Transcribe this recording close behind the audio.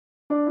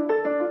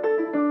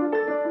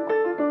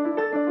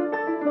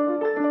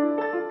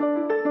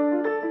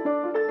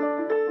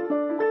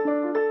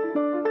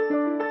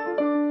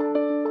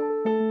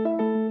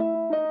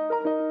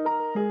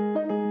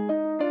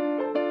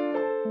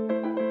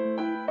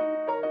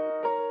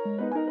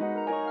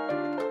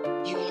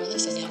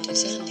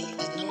Sandy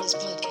and Nora's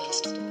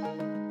podcast.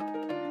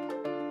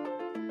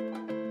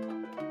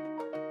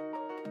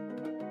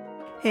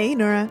 Hey,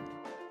 Nora.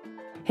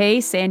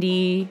 Hey,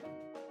 Sandy.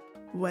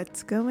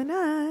 What's going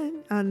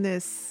on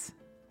this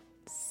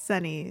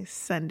sunny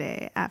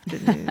Sunday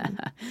afternoon?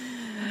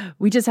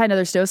 We just had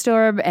another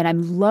snowstorm, and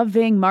I'm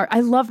loving March.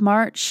 I love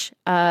March.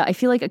 I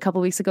feel like a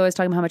couple weeks ago I was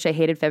talking about how much I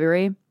hated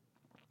February,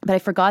 but I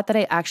forgot that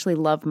I actually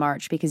love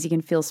March because you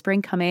can feel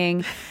spring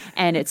coming,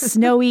 and it's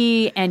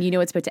snowy, and you know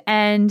it's about to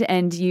end,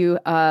 and you,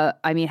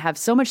 have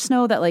so much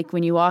snow that like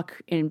when you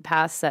walk in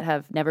paths that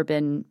have never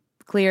been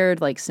cleared,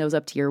 like snow's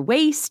up to your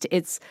waist.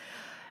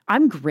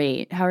 I'm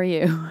great. How are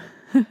you?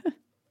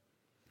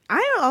 I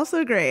am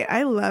also great.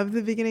 I love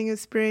the beginning of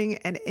spring.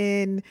 And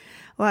in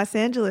Los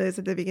Angeles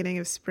at the beginning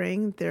of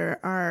spring, there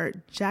are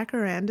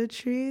jacaranda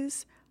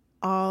trees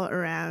all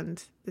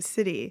around the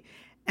city.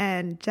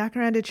 And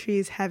jacaranda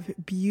trees have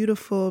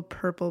beautiful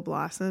purple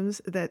blossoms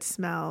that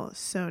smell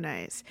so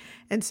nice.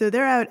 And so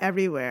they're out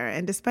everywhere.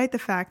 And despite the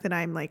fact that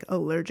I'm like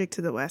allergic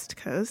to the West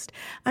Coast,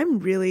 I'm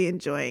really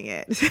enjoying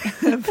it.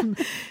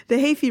 The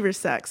hay fever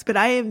sucks, but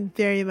I am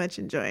very much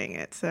enjoying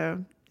it.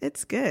 So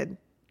it's good.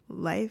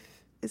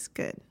 Life is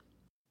good.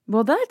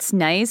 Well, that's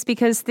nice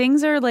because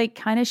things are like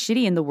kind of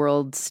shitty in the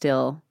world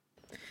still.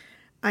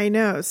 I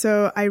know.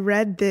 So I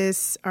read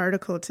this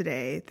article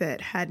today that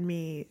had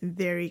me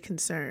very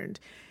concerned.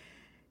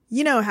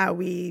 You know how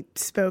we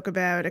spoke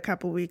about a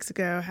couple weeks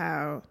ago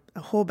how a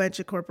whole bunch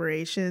of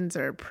corporations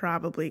are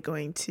probably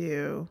going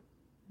to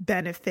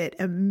benefit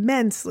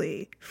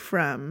immensely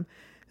from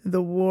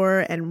the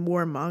war and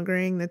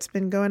warmongering that's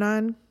been going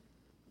on?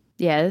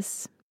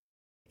 Yes.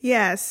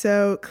 Yeah,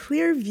 so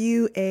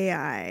Clearview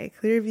AI,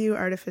 Clearview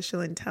Artificial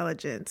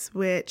Intelligence,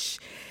 which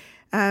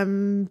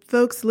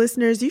folks,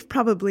 listeners, you've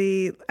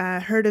probably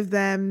heard of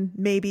them,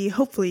 maybe,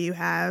 hopefully you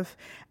have,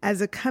 as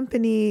a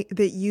company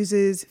that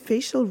uses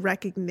facial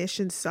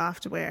recognition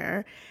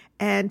software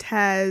and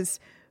has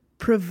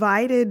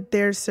provided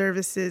their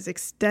services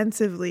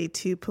extensively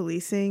to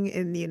policing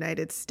in the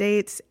United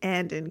States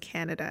and in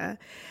Canada.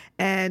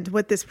 And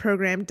what this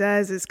program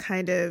does is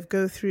kind of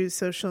go through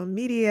social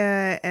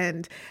media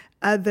and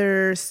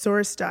other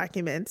source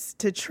documents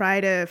to try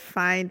to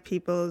find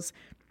people's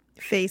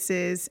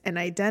faces and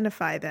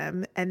identify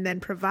them and then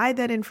provide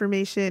that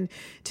information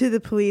to the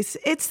police.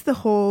 It's the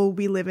whole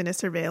we live in a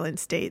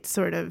surveillance state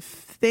sort of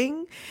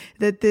thing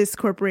that this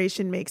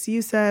corporation makes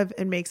use of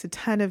and makes a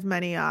ton of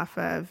money off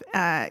of,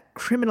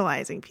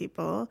 criminalizing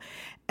people.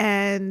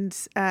 And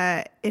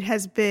it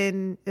has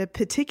been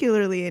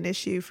particularly an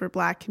issue for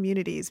Black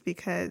communities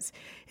because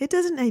it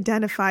doesn't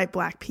identify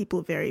Black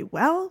people very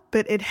well,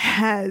 but it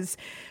has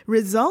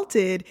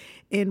resulted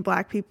in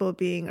Black people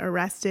being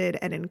arrested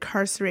and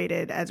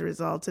incarcerated as a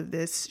result of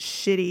this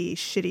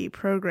shitty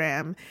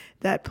program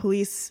that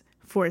police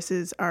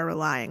forces are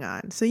relying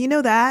on. So you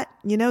know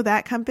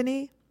that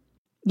company?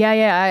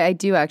 Yeah, I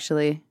do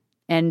actually.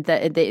 And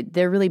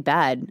they're really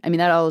bad. I mean,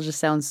 that all just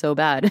sounds so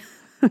bad.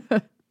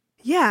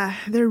 Yeah,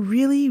 they're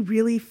really,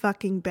 really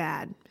fucking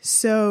bad.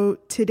 So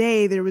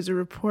today there was a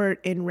report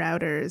in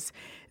Reuters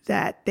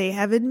that they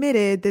have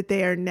admitted that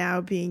they are now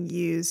being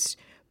used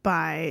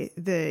by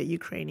the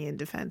Ukrainian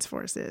Defense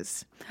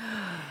Forces.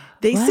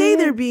 They say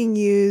they're being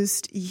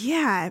used,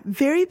 yeah,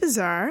 very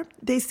bizarre.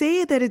 They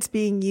say that it's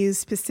being used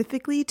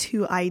specifically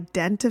to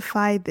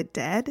identify the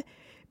dead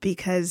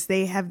because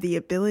they have the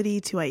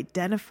ability to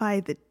identify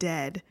the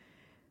dead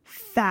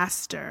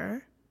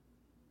faster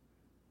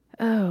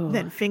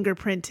than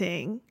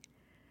fingerprinting,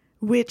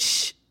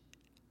 which,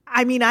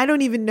 I mean, I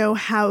don't even know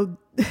how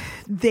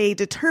they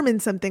determine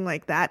something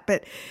like that,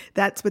 but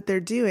that's what they're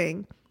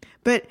doing.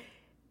 But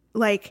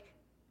like,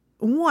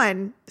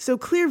 so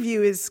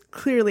Clearview is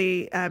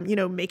clearly,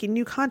 making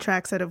new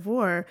contracts out of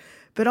war,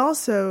 but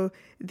also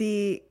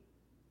the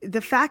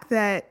fact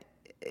that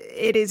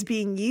it is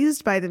being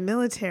used by the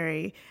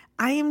military,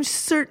 I am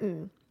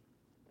certain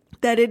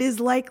that it is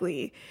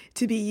likely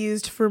to be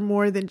used for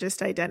more than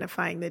just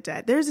identifying the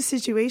dead. There's a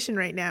situation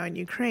right now in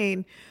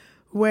Ukraine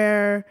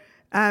where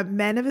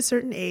men of a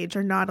certain age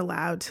are not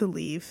allowed to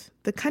leave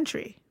the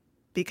country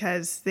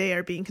because they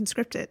are being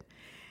conscripted.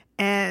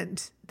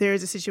 And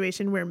there's a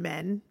situation where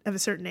men of a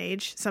certain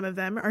age, some of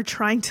them, are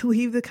trying to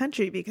leave the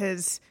country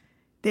because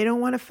they don't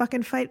want to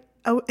fucking fight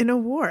in a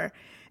war.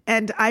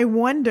 And I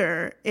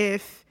wonder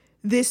if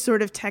this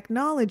sort of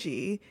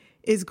technology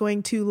is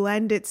going to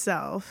lend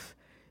itself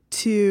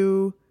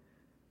to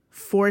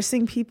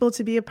forcing people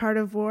to be a part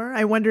of war.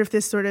 I wonder if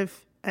this sort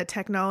of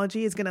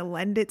technology is going to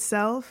lend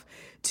itself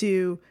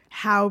to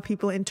how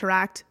people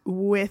interact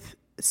with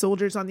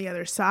soldiers on the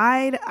other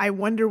side. I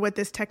wonder what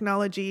this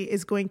technology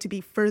is going to be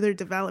further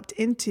developed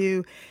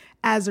into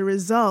as a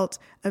result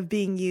of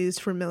being used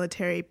for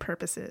military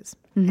purposes.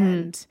 Mm-hmm.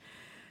 And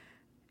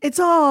it's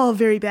all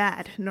very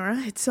bad, Nora.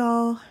 It's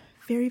all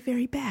very,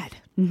 very bad.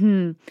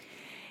 Mm-hmm.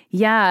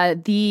 Yeah,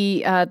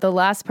 the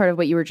last part of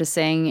what you were just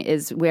saying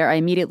is where I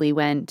immediately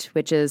went,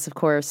 which is, of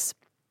course,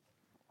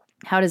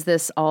 how does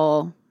this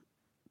all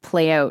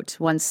play out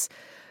once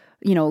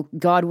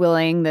God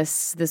willing,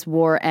 this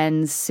war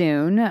ends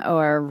soon,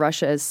 or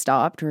Russia is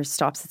stopped or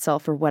stops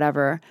itself or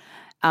whatever,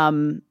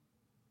 the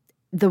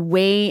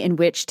way in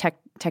which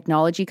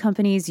technology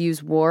companies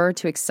use war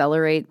to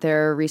accelerate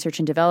their research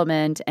and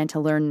development and to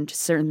learn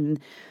certain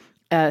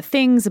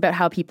things about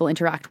how people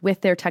interact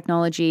with their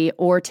technology,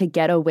 or to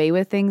get away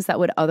with things that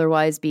would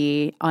otherwise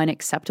be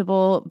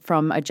unacceptable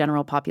from a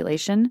general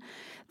population.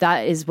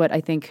 That is what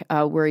I think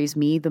worries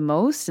me the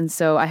most. And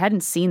so I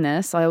hadn't seen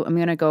this. I'm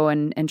going to go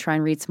and try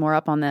and read some more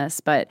up on this.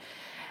 But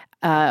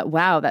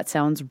wow, that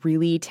sounds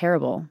really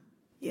terrible.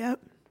 Yep.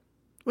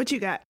 What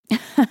you got?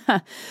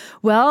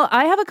 Well,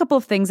 I have a couple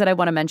of things that I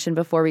want to mention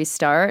before we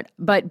start.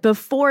 But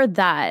before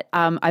that,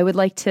 I would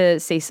like to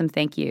say some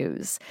thank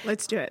yous.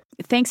 Let's do it.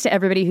 Thanks to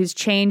everybody who's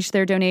changed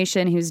their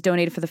donation, who's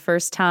donated for the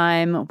first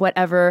time,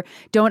 whatever.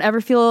 Don't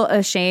ever feel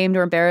ashamed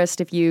or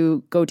embarrassed if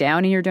you go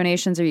down in your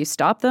donations or you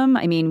stop them.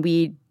 I mean,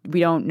 we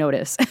don't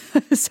notice.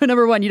 So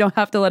number one, you don't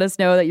have to let us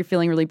know that you're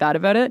feeling really bad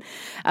about it.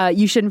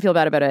 You shouldn't feel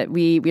bad about it.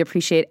 We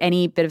appreciate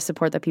any bit of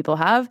support that people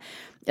have,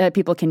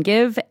 people can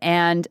give.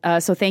 And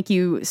so thank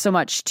you so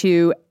much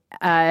to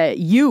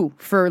you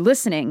for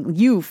listening,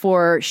 you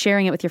for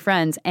sharing it with your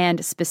friends.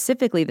 And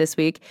specifically this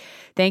week,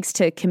 thanks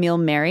to Camille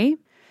Mary,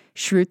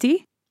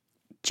 Shruti,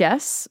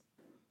 Jess,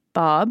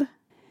 Bob,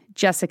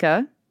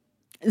 Jessica,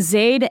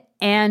 Zaid,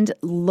 and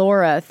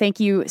Laura.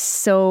 Thank you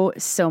so,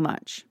 so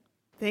much.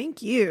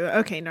 Thank you.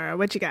 Okay, Nora,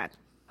 what you got?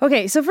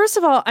 Okay, so first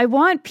of all, I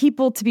want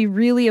people to be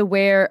really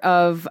aware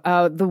of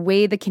the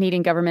way the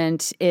Canadian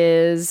government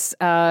is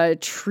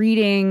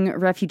treating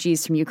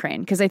refugees from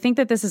Ukraine, because I think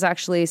that this is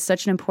actually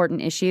such an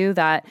important issue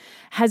that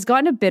has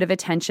gotten a bit of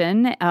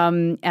attention,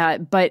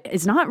 but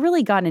has not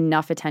really gotten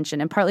enough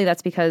attention. And partly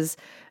that's because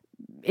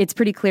it's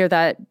pretty clear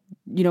that,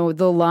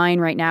 the line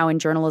right now in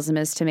journalism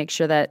is to make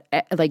sure that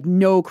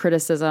no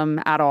criticism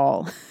at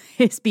all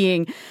is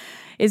being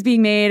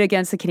made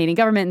against the Canadian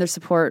government and their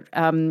support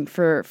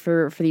for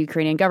the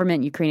Ukrainian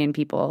government, Ukrainian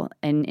people,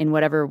 and in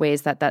whatever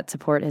ways that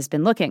support has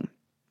been looking.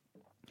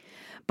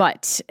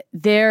 But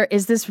there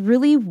is this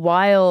really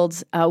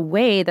wild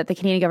way that the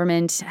Canadian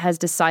government has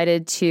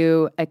decided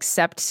to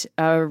accept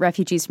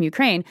refugees from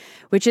Ukraine,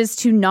 which is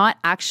to not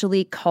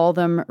actually call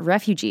them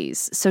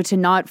refugees. So to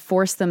not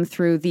force them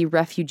through the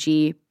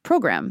refugee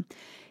program.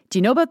 Do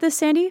you know about this,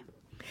 Sandy?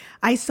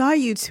 I saw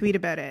you tweet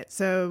about it.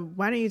 So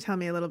why don't you tell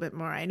me a little bit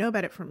more? I know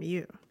about it from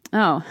you.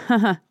 Oh,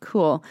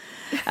 cool.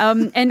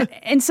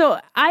 And so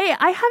I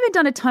haven't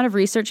done a ton of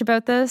research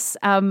about this,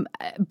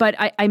 but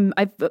I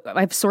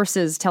have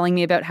sources telling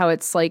me about how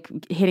it's like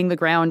hitting the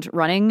ground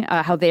running,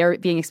 how they are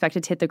being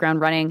expected to hit the ground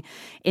running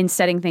in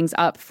setting things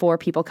up for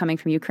people coming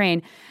from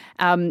Ukraine,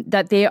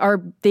 that they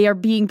are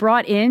being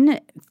brought in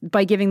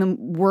by giving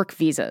them work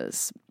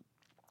visas,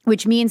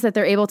 which means that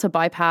they're able to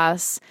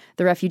bypass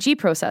the refugee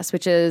process,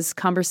 which is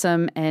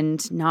cumbersome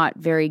and not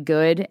very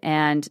good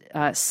and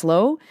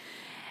slow.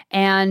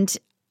 And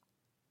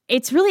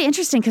it's really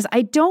interesting because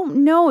I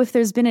don't know if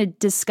there's been a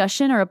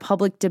discussion or a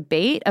public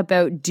debate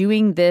about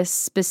doing this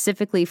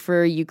specifically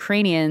for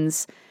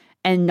Ukrainians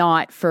and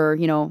not for,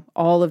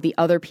 all of the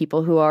other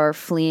people who are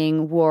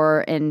fleeing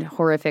war and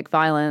horrific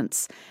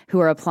violence who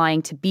are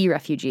applying to be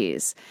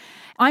refugees.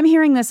 I'm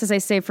hearing this, as I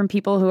say, from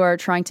people who are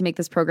trying to make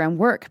this program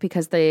work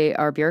because they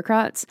are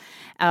bureaucrats.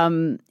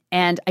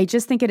 And I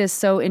just think it is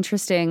so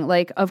interesting.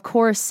 Like, of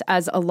course,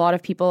 as a lot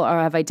of people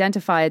have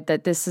identified,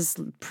 that this is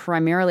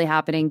primarily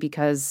happening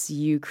because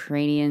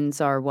Ukrainians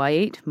are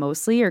white,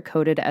 mostly, or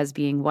coded as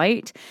being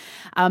white,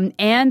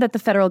 and that the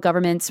federal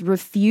government's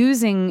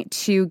refusing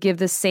to give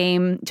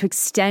to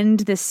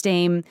extend the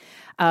same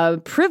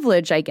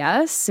privilege, I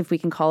guess, if we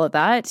can call it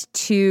that,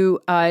 to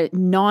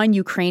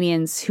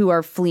non-Ukrainians who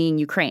are fleeing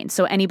Ukraine.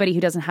 So anybody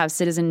who doesn't have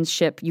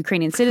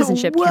Ukrainian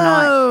citizenship,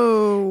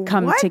 cannot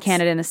come to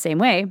Canada in the same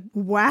way.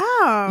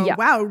 Wow. Yeah.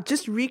 Wow.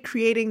 Just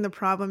recreating the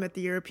problem at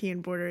the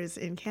European borders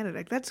in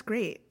Canada. That's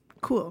great.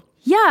 Cool.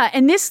 Yeah,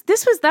 and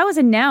that was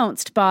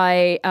announced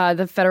by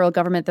the federal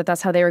government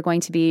that's how they were going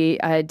to be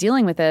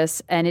dealing with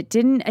this, and it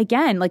didn't.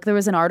 Again, there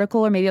was an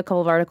article or maybe a couple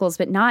of articles,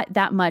 but not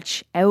that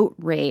much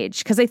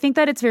outrage, because I think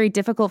that it's very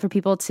difficult for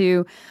people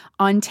to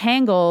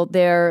untangle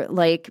their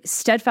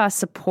steadfast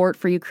support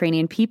for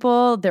Ukrainian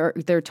people,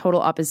 their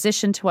total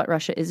opposition to what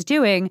Russia is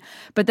doing,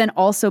 but then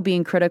also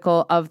being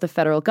critical of the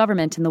federal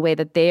government and the way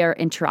that they are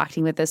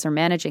interacting with this or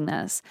managing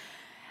this.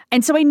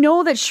 And so I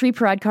know that Shri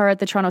Paradkar at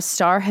the Toronto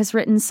Star has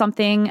written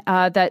something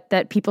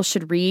that people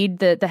should read.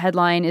 The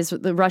headline is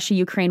 "The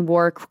Russia-Ukraine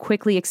War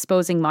Quickly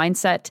Exposing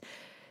Mindset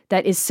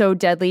That Is So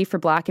Deadly for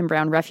Black and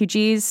Brown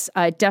Refugees."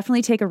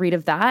 Definitely take a read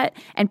of that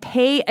and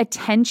pay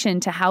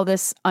attention to how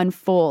this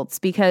unfolds,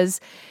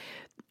 because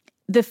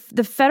the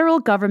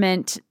federal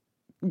government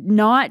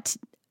not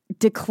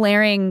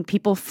declaring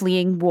people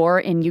fleeing war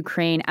in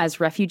Ukraine as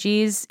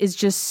refugees is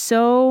just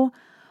so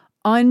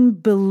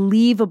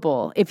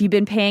unbelievable if you've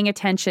been paying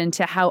attention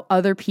to how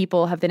other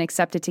people have been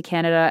accepted to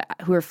Canada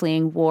who are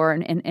fleeing war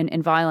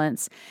and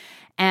violence.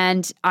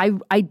 And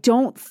I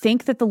don't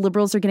think that the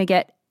Liberals are going to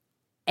get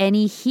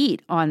any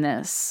heat on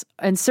this,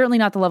 and certainly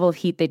not the level of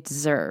heat they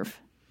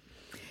deserve.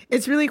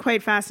 It's really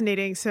quite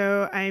fascinating.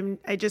 So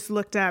I just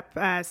looked up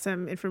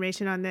some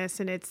information on this,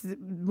 and it's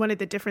one of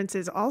the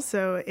differences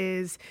also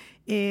is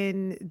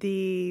in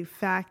the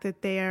fact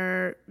that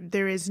there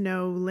is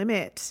no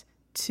limit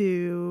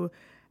to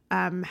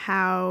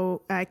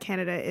how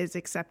Canada is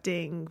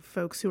accepting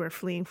folks who are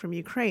fleeing from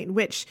Ukraine,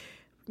 which,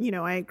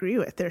 I agree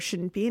with. There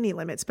shouldn't be any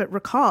limits. But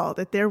recall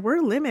that there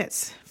were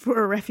limits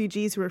for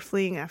refugees who are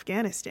fleeing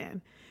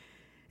Afghanistan.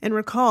 And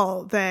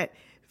recall that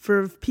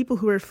for people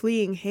who are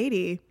fleeing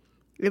Haiti,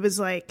 it was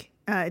like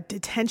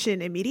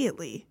detention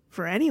immediately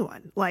for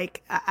anyone.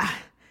 Like,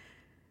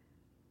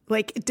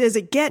 does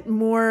it get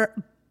more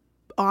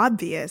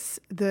obvious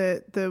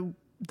the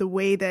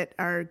way that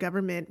our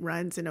government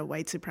runs in a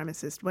white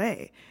supremacist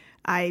way?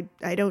 I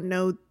don't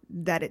know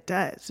that it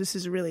does. This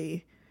is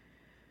really,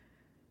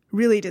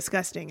 really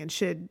disgusting and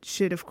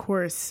should of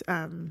course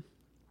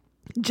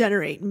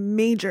generate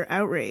major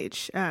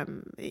outrage. I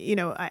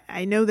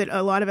know that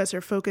a lot of us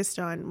are focused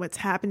on what's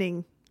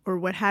happening or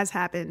what has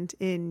happened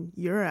in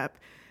Europe.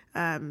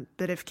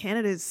 But if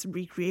Canada's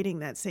recreating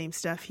that same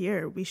stuff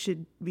here, we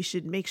should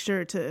make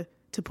sure to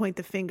point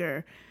the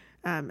finger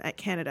at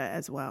Canada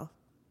as well.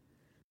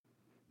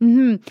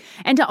 Mm-hmm.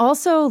 And to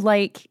also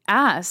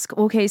ask,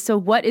 okay, so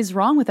what is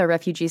wrong with our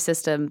refugee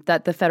system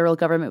that the federal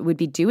government would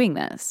be doing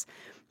this?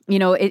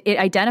 It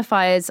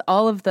identifies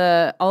all of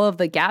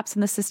the gaps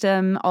in the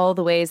system, all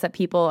the ways that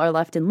people are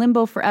left in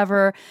limbo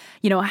forever.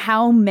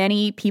 How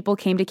many people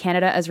came to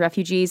Canada as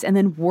refugees and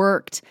then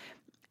worked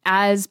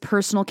as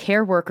personal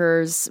care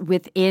workers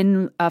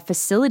within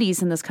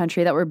facilities in this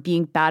country that were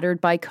being battered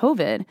by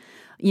COVID.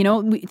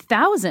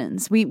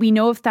 Thousands. We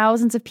know of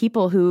thousands of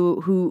people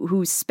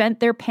who spent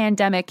their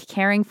pandemic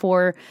caring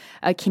for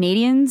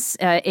Canadians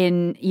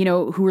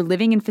who were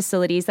living in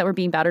facilities that were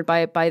being battered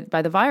by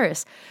the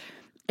virus.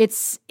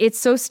 It's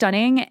so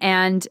stunning,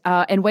 and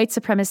white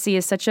supremacy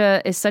is such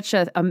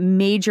a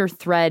major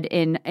thread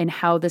in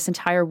how this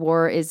entire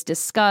war is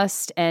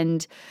discussed,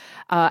 and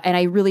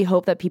I really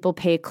hope that people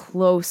pay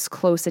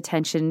close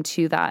attention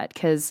to that,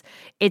 because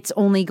it's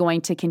only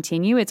going to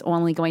continue. It's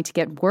only going to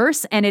get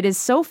worse, and it is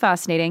so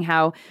fascinating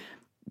how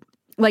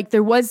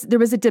there was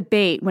a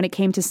debate when it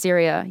came to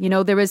Syria.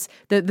 There was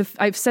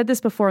I've said this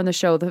before on the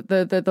show.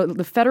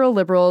 The federal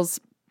Liberals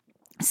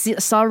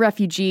saw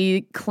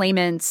refugee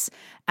claimants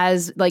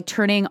as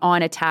turning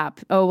on a tap.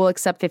 Oh, we'll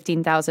accept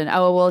 15,000.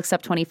 Oh, we'll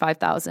accept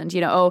 25,000.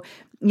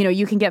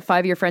 You can get 5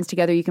 of your friends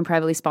together. You can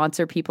privately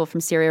sponsor people from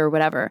Syria or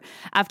whatever.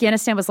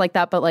 Afghanistan was like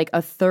that, but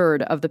a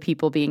third of the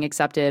people being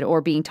accepted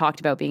or being talked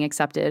about being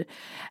accepted.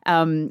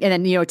 And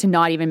then, to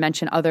not even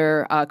mention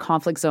other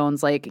conflict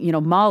zones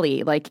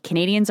Mali.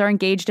 Canadians are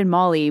engaged in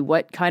Mali.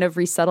 What kind of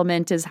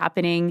resettlement is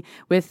happening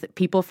with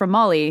people from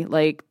Mali?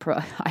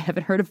 I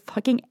haven't heard of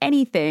fucking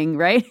anything,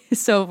 right?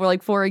 So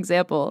for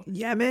example,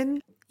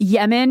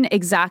 Yemen,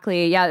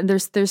 exactly. Yeah,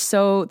 there's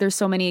so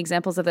many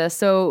examples of this.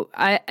 So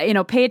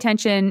pay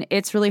attention.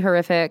 It's really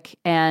horrific.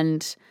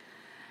 And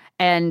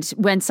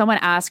when someone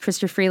asked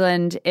Chrystia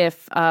Freeland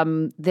if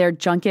their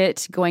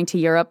junket going to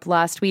Europe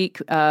last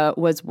week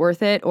was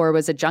worth it or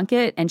was a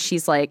junket, and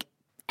she's like,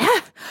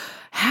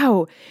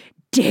 how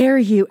dare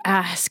you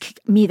ask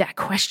me that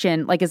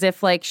question? As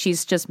if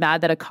she's just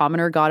mad that a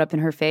commoner got up in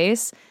her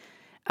face.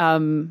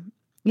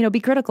 Be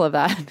critical of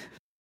that.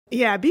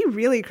 Yeah, be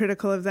really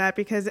critical of that,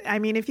 because,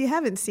 if you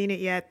haven't seen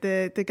it yet,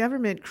 the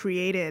government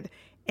created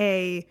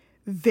a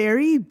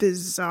very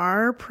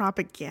bizarre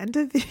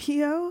propaganda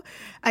video,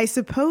 I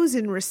suppose,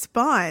 in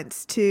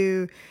response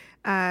to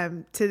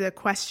the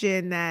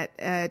question that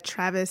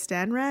Travis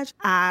Stanraj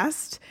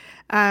asked,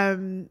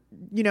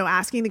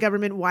 asking the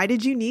government, why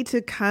did you need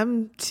to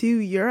come to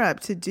Europe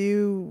to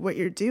do what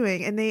you're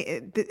doing? And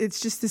it's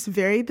just this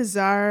very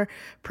bizarre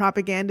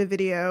propaganda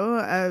video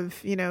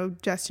of,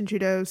 Justin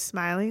Trudeau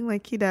smiling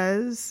like he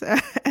does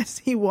as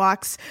he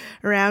walks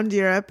around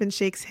Europe and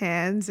shakes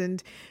hands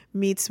and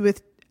meets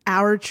with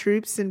our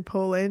troops in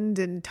Poland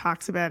and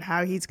talks about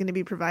how he's going to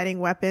be providing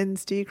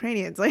weapons to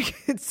Ukrainians.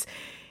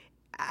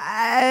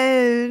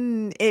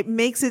 It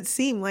makes it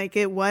seem like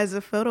it was a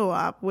photo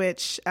op,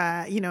 which,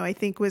 I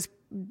think was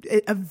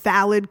a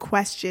valid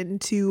question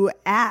to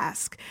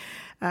ask.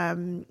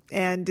 And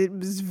it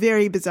was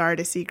very bizarre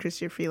to see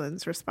Chrystia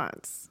Freeland's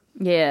response.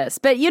 Yes.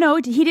 But,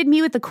 he did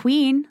meet with the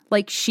Queen.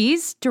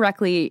 She's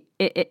directly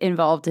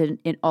involved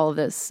in all of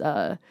this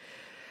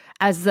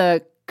as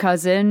the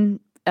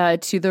cousin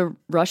to the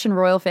Russian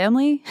royal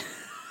family.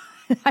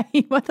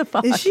 What the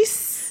fuck? Is she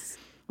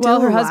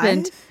still her alive?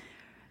 Husband...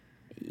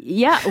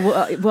 Yeah.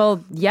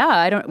 Well, yeah.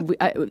 I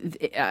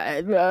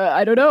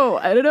don't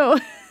know.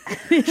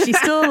 She's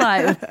still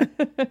alive.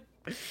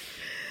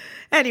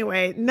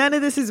 Anyway, none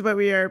of this is what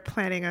we are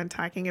planning on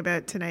talking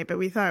about tonight, but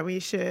we thought we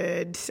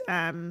should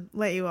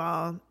let you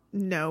all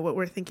know what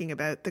we're thinking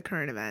about the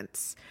current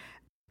events.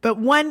 But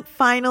one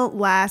final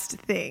last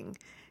thing.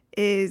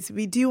 is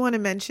we do want to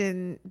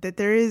mention that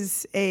there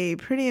is a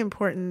pretty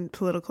important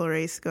political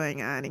race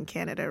going on in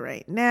Canada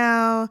right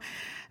now.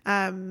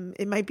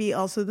 It might be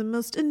also the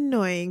most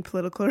annoying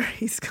political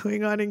race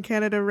going on in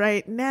Canada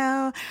right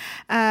now.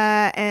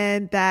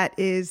 And that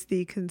is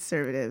the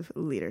Conservative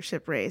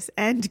leadership race.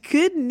 And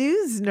good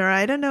news, Nora,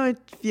 I don't know if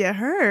you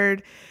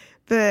heard,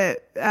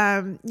 but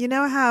you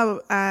know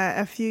how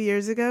a few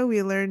years ago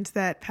we learned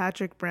that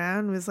Patrick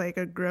Brown was like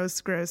a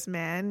gross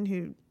man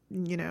who,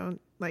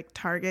 like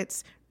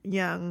targets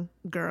young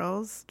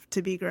girls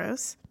to be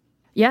gross?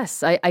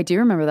 Yes, I do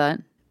remember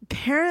that.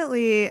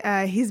 Apparently,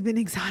 he's been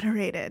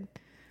exonerated.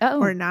 Oh.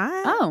 Or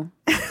not. Oh.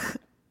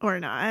 Or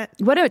not.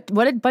 What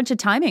a bunch of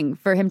timing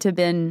for him to have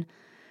been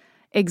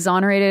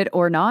exonerated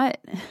or not.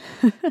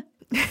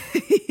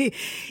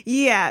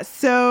 Yeah.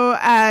 So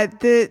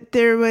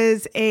there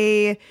was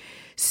a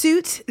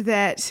suit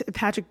that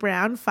Patrick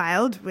Brown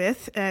filed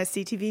with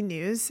CTV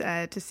News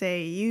to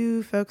say,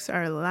 you folks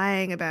are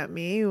lying about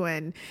me,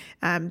 when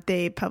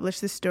they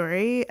published the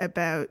story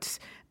about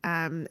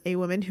a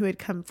woman who had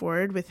come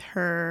forward with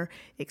her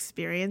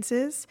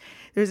experiences.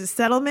 There's a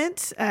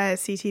settlement.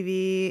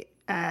 CTV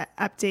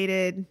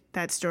updated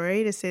that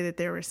story to say that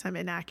there were some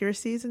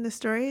inaccuracies in the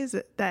stories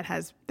that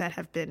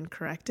have been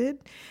corrected.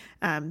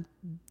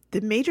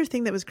 The major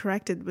thing that was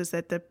corrected was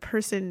that the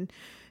person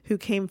who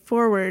came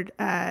forward,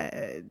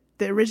 the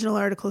original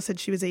article said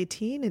she was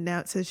 18 and now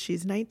it says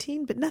she's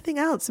 19, but nothing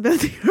else about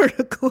the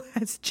article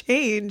has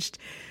changed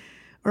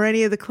or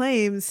any of the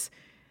claims.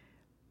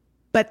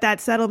 But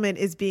that settlement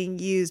is being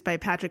used by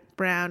Patrick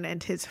Brown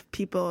and his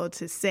people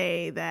to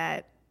say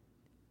that,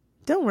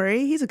 don't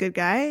worry, he's a good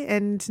guy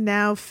and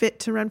now fit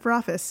to run for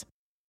office.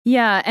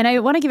 Yeah, and I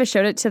want to give a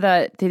shout out to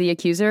the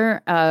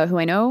accuser, who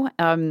I know,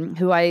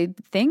 who I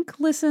think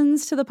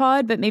listens to the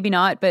pod, but maybe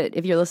not. But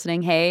if you're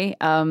listening, hey,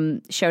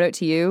 shout out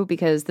to you,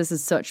 because this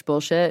is such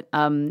bullshit,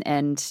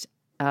 and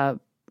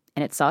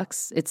it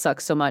sucks. It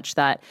sucks so much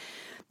that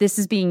this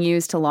is being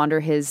used to launder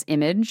his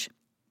image.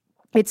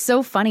 It's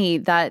so funny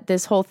that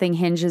this whole thing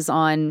hinges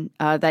on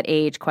that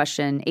age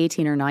question,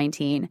 18 or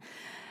 19,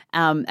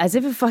 as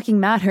if it fucking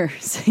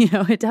matters.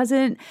 It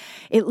doesn't.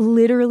 It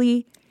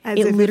literally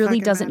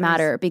doesn't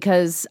matter,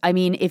 because, I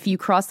mean, if you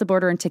cross the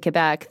border into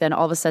Quebec, then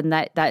all of a sudden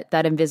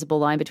that invisible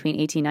line between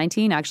 18,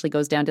 19 actually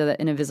goes down to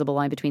an invisible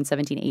line between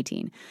 17,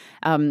 18.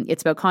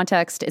 It's about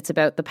context. It's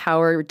about the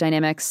power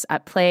dynamics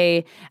at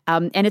play.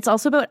 And it's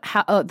also about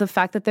how, the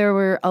fact that there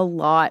were a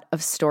lot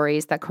of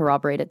stories that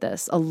corroborated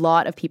this. A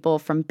lot of people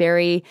from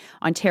Barrie,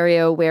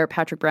 Ontario, where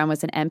Patrick Brown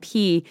was an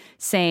MP,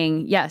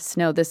 saying, yes,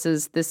 no, this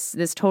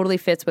this totally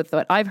fits with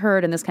what I've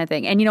heard and this kind of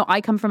thing. And,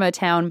 I come from a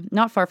town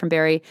not far from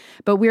Barrie,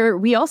 but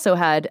we also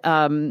had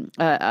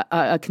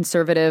a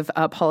conservative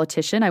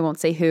politician. I won't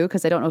say who,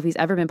 because I don't know if he's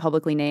ever been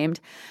publicly named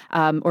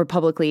or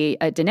publicly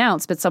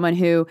denounced, but someone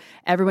who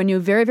everyone knew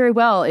very, very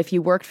well. If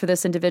you worked for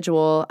this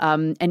individual,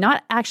 and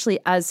not actually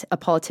as a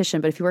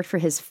politician, but if you worked for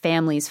his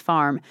family's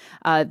farm,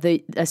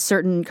 a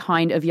certain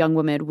kind of young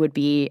woman would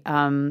be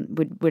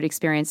would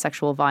experience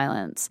sexual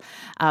violence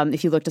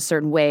if you looked a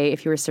certain way,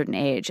 if you were a certain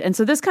age. And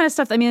so this kind of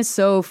stuff, I mean, is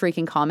so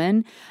freaking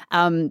common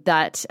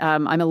that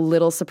I'm a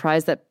little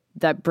surprised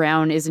that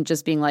Brown isn't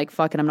just being like,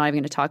 fuck it, I'm not even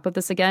going to talk about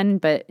this again,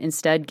 but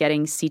instead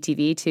getting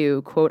CTV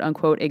to quote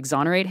unquote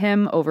exonerate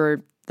him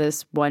over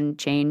this one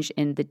change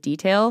in the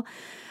detail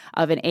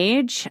of an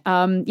age.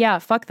 Yeah,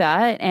 fuck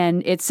that.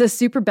 And it's a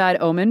super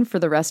bad omen for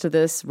the rest of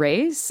this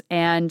race.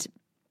 And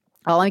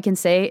all I can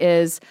say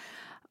is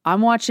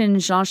I'm watching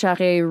Jean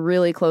Charest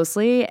really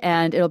closely,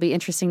 and it'll be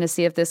interesting to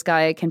see if this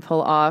guy can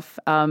pull off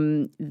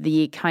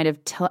the kind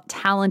of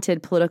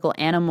talented political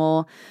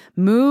animal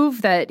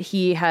move that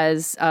he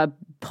has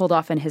pulled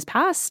off in his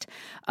past,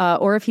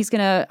 or if he's going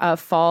to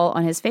fall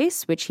on his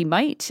face, which he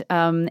might,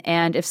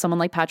 and if someone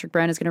like Patrick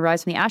Brown is going to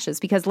rise from the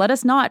ashes. Because let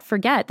us not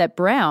forget that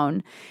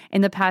Brown,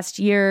 in the past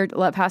 2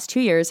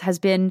 years, has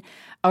been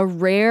a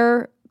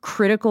rare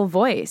critical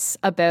voice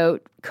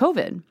about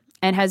COVID,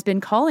 and has been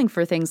calling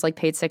for things like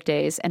paid sick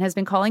days, and has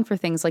been calling for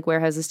things like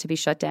warehouses to be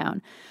shut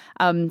down.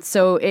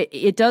 So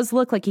it does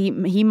look like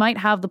he might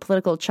have the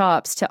political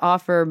chops to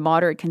offer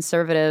moderate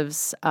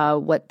conservatives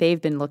what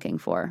they've been looking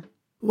for.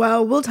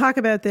 Well, we'll talk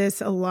about this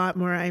a lot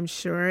more, I'm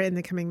sure, in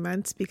the coming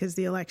months, because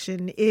the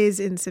election is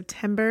in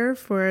September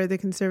for the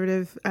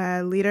Conservative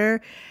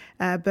leader.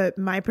 But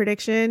my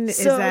prediction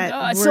is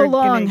that so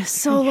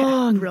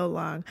long. Real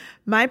long.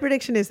 My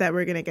prediction is that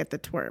we're going to get the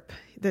twerp.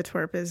 The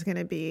twerp is going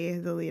to be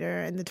the leader,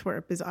 and the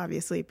twerp is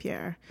obviously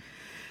Pierre.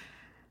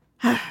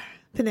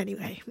 But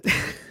anyway.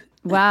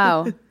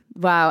 Wow.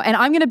 And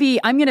I'm gonna be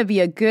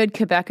a good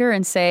Quebecer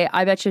and say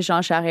I bet you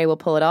Jean Charest will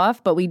pull it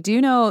off. But we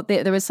do know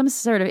there was some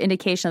sort of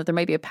indication that there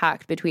might be a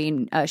pact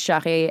between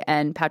Charest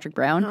and Patrick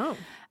Brown.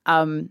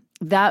 Oh.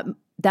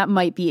 That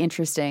might be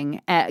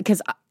interesting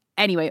because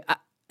anyway,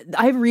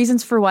 I have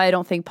reasons for why I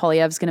don't think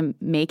Poilievre's going to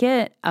make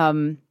it.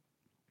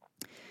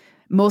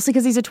 Mostly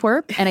because he's a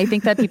twerp, and I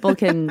think that people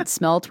can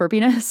smell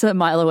twerpiness a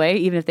mile away,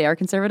 even if they are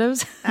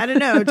conservatives. I don't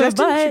know.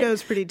 Justin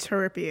Trudeau's pretty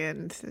twerpy,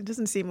 and it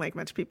doesn't seem like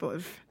much people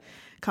have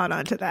caught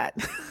on to that.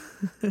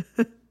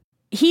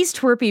 He's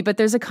twerpy, but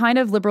there's a kind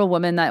of liberal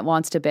woman that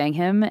wants to bang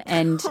him.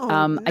 And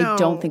No. I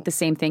don't think the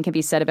same thing can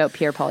be said about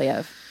Pierre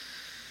Poilievre.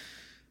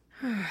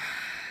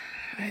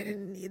 I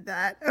didn't need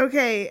that.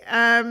 Okay,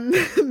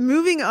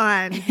 moving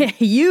on.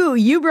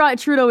 You brought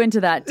Trudeau into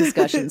that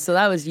discussion, so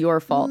that was your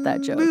fault,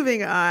 that joke.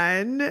 Moving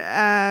on,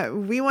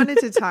 we wanted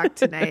to talk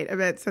tonight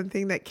about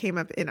something that came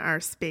up in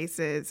our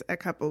spaces a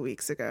couple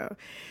weeks ago.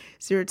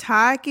 So we were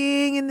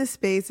talking in the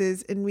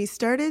spaces, and we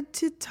started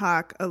to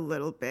talk a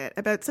little bit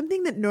about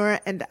something that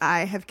Nora and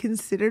I have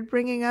considered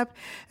bringing up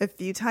a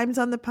few times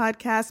on the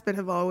podcast, but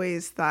have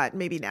always thought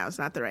maybe now's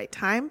not the right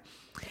time.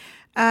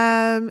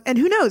 And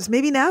who knows,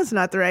 maybe now's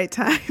not the right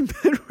time,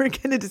 but we're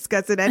going to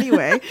discuss it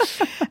anyway.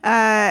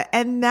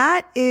 And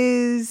that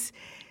is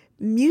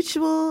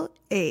mutual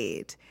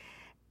aid.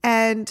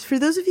 And for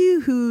those of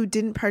you who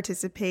didn't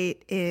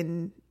participate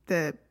in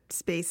the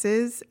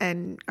spaces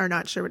and are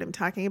not sure what I'm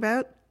talking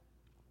about,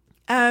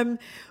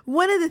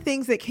 one of the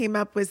things that came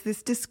up was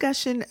this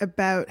discussion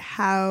about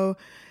how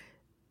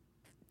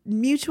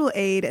mutual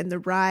aid and the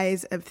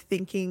rise of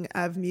thinking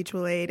of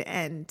mutual aid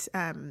and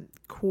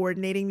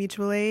coordinating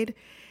mutual aid.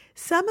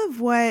 Some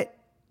of what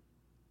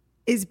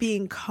is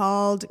being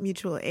called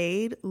mutual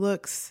aid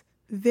looks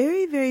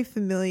very, very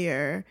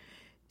familiar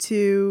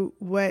to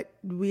what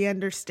we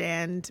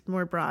understand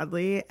more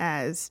broadly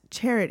as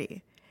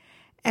charity.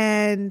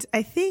 And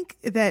I think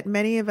that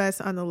many of us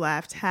on the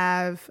left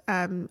have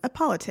a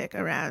politic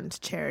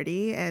around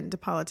charity and a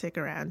politic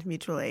around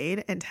mutual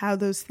aid and how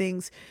those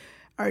things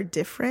are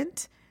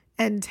different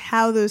and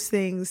how those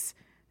things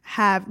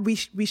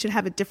we should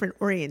have a different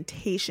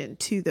orientation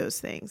to those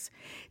things.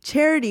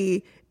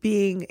 Charity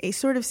being a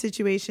sort of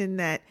situation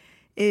that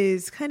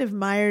is kind of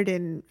mired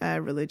in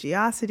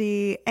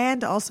religiosity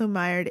and also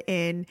mired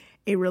in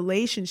a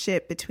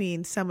relationship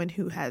between someone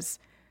who has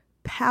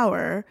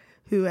power,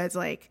 who has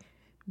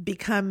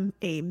become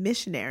a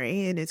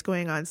missionary and is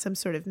going on some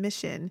sort of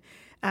mission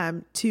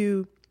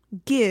to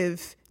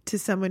give to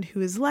someone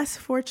who is less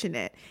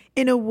fortunate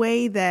in a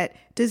way that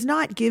does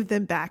not give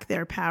them back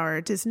their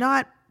power, does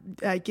not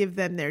give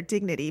them their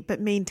dignity, but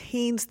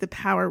maintains the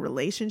power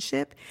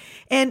relationship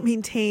and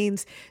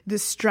maintains the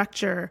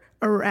structure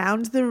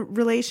around the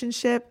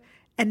relationship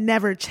and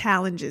never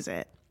challenges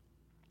it.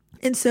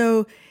 And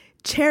so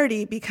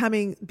charity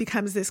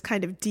becomes this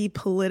kind of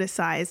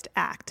depoliticized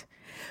act.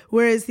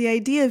 Whereas the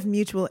idea of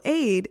mutual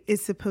aid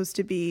is supposed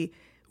to be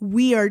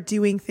we are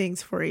doing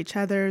things for each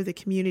other, the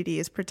community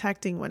is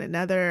protecting one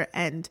another,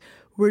 and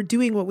we're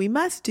doing what we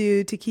must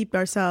do to keep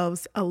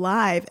ourselves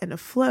alive and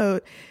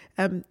afloat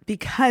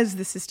because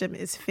the system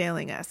is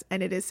failing us.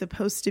 And it is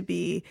supposed to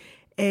be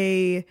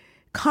a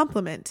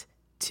complement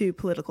to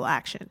political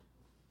action.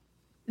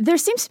 There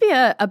seems to be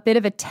a bit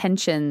of a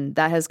tension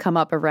that has come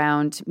up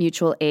around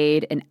mutual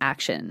aid and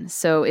action.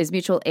 So is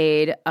mutual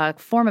aid a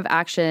form of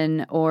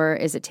action, or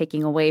is it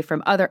taking away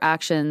from other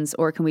actions,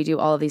 or can we do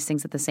all of these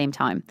things at the same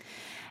time?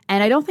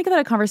 And I don't think that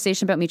a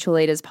conversation about mutual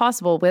aid is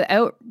possible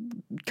without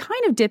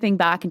kind of dipping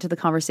back into the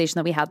conversation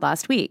that we had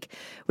last week,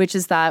 which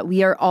is that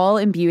we are all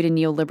imbued in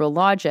neoliberal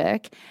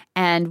logic.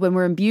 And when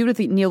we're imbued with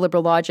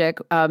neoliberal logic,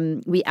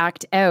 we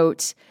act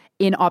out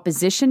in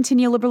opposition to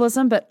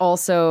neoliberalism, but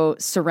also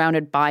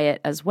surrounded by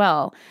it as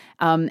well.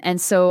 And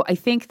so I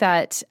think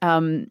that,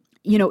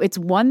 it's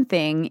one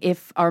thing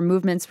if our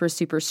movements were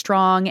super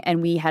strong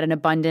and we had an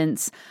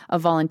abundance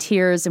of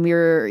volunteers and we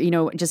were,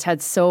 just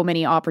had so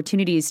many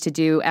opportunities to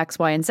do X,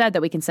 Y, and Z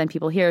that we can send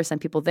people here, send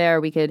people there.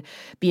 We could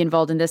be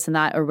involved in this and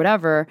that or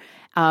whatever,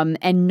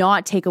 and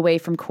not take away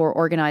from core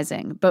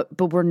organizing. But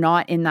we're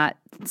not in that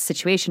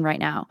situation right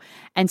now.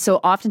 And so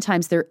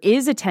oftentimes there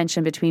is a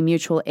tension between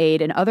mutual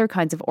aid and other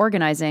kinds of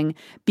organizing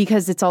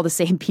because it's all the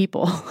same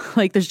people.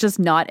 There's just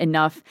not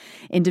enough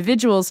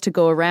individuals to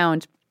go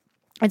around.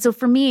 And so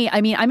for me,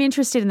 I'm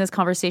interested in this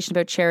conversation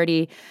about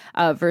charity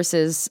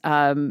versus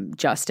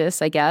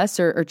justice, I guess,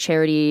 or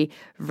charity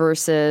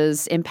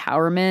versus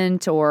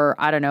empowerment, or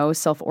I don't know,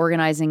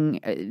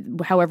 self-organizing,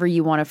 however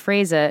you want to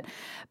phrase it.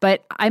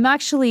 But I'm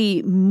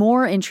actually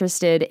more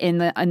interested in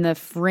the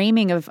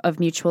framing of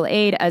mutual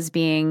aid as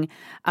being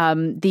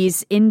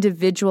these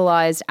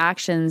individualized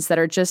actions that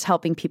are just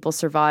helping people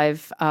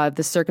survive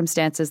the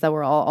circumstances that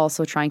we're all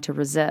also trying to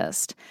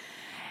resist.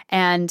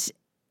 And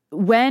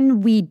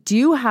when we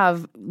do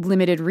have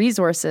limited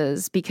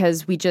resources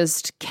because we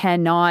just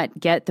cannot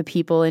get the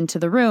people into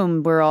the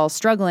room, we're all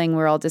struggling,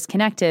 we're all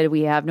disconnected,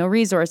 we have no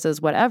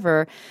resources,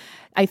 whatever,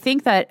 I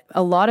think that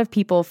a lot of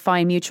people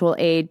find mutual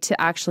aid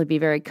to actually be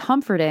very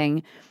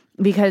comforting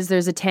because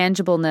there's a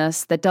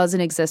tangibleness that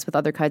doesn't exist with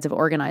other kinds of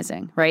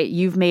organizing, right?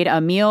 You've made a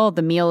meal,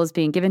 the meal is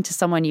being given to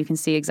someone, you can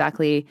see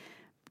exactly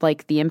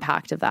the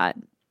impact of that.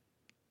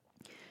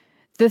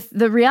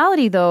 The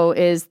reality, though,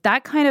 is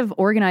that kind of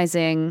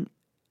organizing,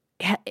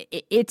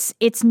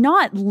 it's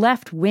not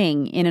left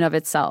wing in and of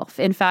itself.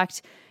 In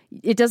fact,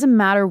 it doesn't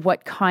matter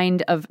what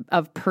kind of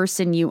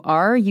person you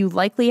are, you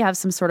likely have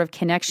some sort of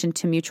connection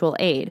to mutual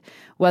aid,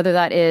 whether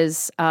that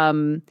is,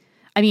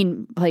 I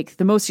mean, like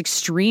the most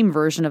extreme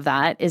version of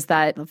that is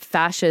that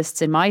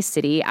fascists in my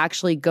city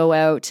actually go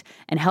out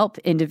and help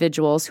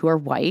individuals who are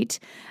white,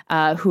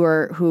 who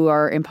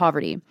are in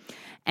poverty.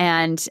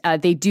 And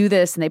they do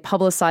this and they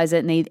publicize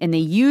it and they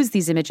use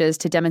these images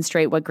to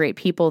demonstrate what great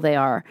people they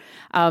are.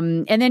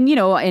 And then,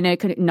 in a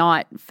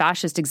not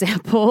fascist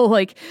example,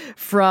 like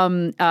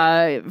from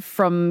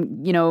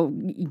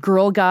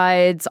Girl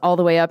Guides all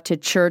the way up to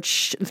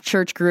church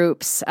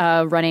groups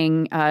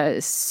running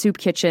soup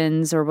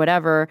kitchens or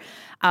whatever.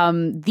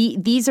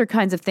 These are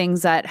kinds of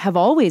things that have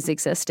always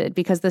existed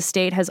because the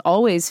state has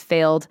always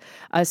failed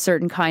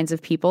certain kinds of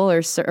people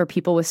or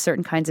people with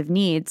certain kinds of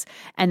needs,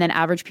 and then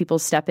average people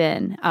step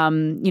in.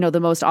 The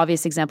most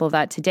obvious example of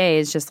that today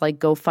is just like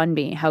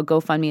GoFundMe, how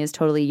GoFundMe is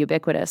totally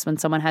ubiquitous. When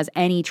someone has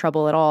any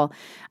trouble at all,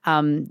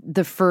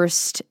 the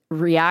first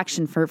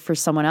reaction for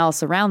someone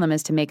else around them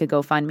is to make a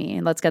GoFundMe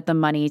and let's get them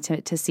money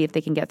to see if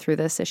they can get through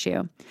this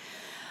issue.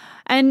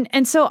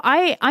 And so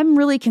I'm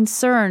really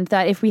concerned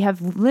that if we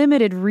have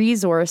limited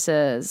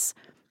resources,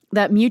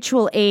 that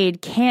mutual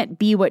aid can't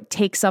be what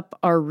takes up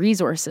our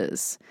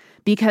resources,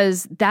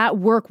 because that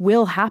work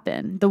will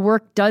happen. The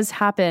work does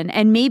happen,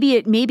 and maybe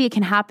it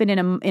can happen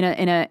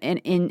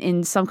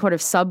in some kind of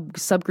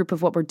subgroup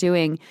of what we're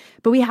doing.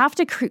 But we have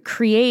to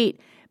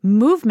create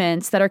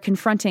movements that are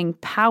confronting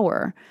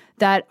power,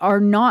 that are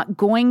not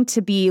going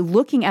to be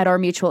looking at our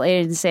mutual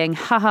aid and saying,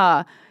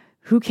 haha,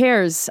 who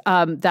cares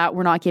that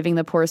we're not giving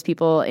the poorest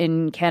people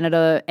in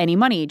Canada any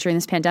money during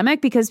this pandemic,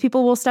 because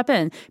people will step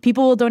in.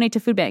 People will donate to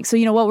food banks. So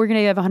you know what? We're going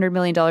to give $100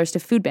 million to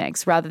food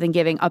banks rather than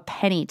giving a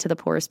penny to the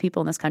poorest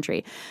people in this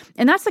country.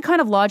 And that's the kind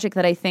of logic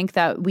that I think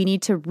that we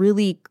need to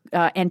really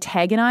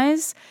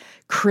antagonize,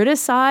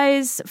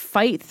 criticize,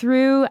 fight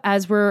through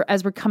as we're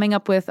coming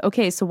up with,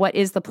 okay, so what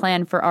is the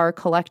plan for our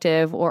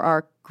collective or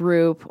our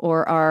group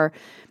or our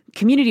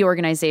community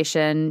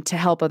organization to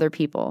help other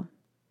people?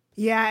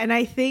 Yeah, and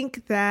I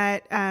think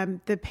that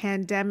the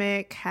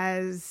pandemic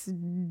has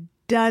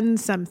done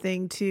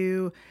something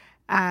to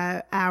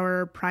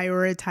our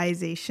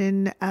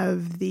prioritization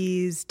of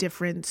these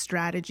different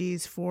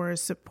strategies for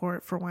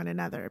support for one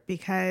another,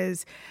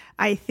 because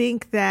I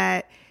think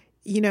that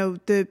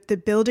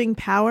the building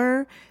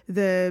power,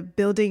 the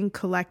building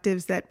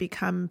collectives that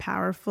become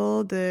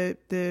powerful,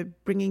 the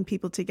bringing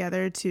people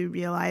together to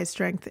realize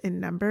strength in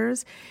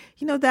numbers,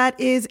 that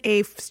is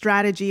a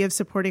strategy of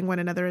supporting one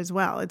another as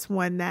well. It's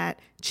one that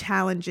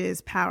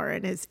challenges power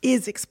and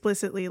is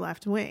explicitly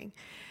left wing,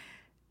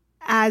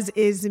 as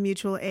is the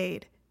mutual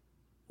aid.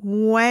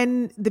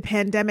 When the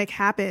pandemic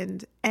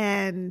happened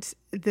and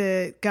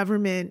the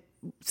government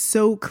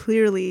so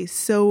clearly,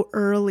 so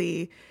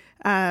early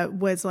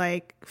was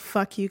like,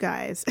 fuck you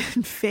guys,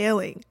 and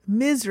failing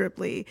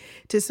miserably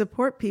to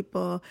support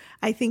people,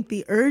 I think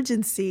the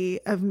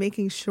urgency of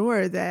making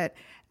sure that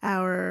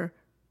our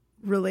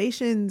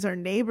relations, our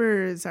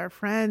neighbors, our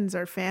friends,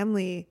 our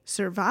family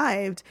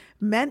survived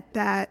meant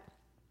that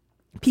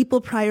people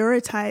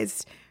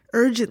prioritized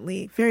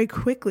urgently, very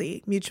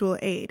quickly, mutual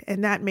aid.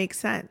 And that makes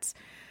sense.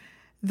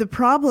 The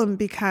problem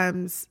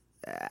becomes,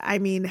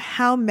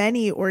 how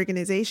many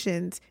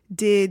organizations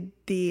did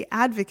the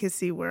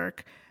advocacy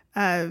work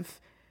of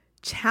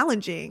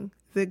challenging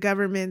the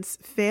government's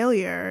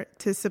failure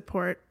to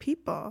support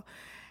people?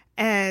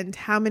 And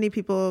how many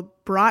people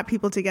brought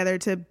people together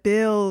to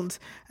build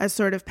a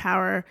sort of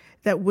power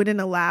that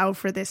wouldn't allow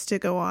for this to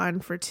go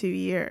on for 2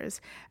 years?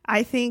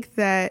 I think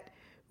that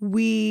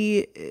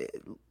we,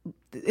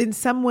 in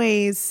some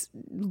ways,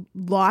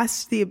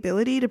 lost the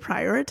ability to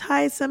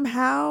prioritize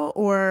somehow,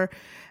 or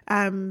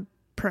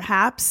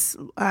perhaps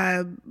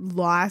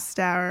lost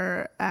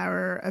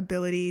our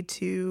ability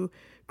to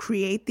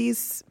create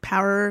these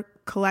power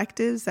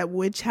collectives that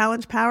would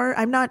challenge power.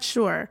 I'm not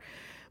sure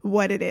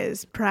what it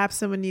is. Perhaps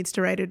someone needs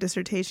to write a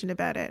dissertation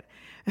about it.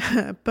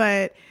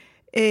 But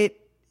it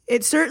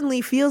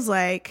certainly feels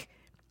like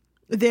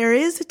there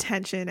is a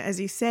tension, as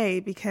you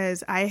say,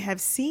 because I have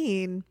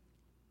seen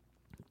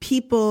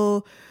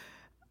people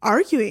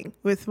arguing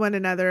with one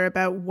another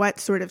about what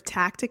sort of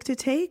tactic to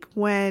take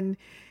when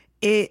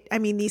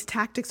these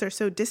tactics are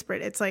so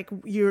disparate. It's like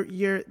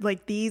you're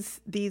like these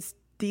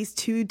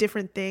two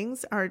different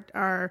things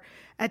are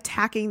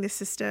attacking the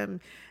system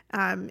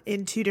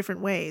in two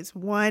different ways.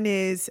 One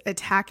is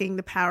attacking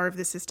the power of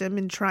the system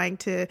and trying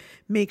to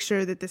make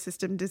sure that the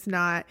system does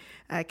not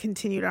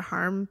continue to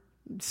harm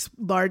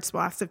large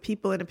swaths of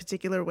people in a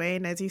particular way.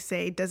 And as you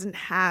say, doesn't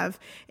have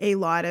a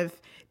lot of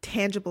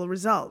tangible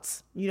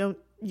results. You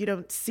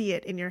don't see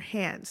it in your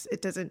hands.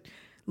 It doesn't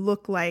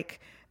look like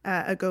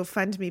a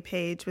GoFundMe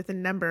page with a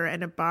number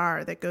and a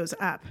bar that goes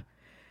up.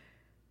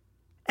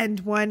 And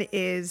one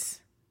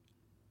is,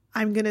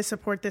 I'm going to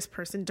support this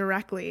person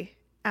directly.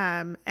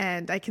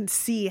 And I can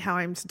see how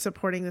I'm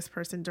supporting this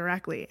person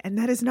directly. And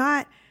that is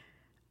not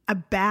a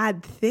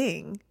bad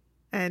thing.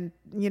 And,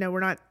 we're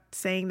not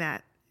saying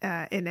that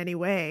in any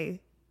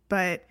way,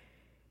 but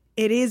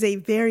it is a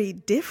very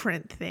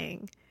different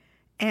thing.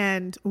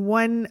 And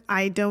one,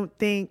 I don't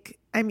think,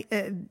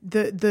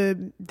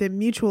 the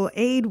mutual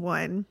aid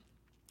one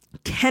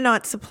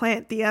cannot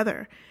supplant the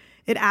other.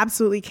 It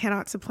absolutely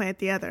cannot supplant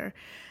the other.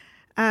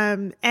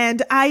 And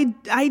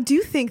I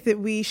do think that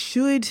we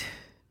should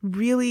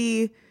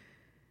really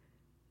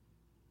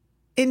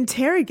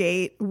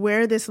interrogate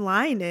where this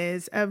line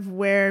is of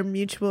where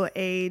mutual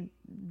aid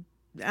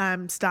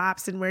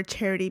stops and where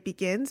charity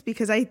begins,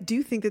 because I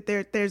do think that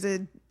there's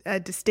a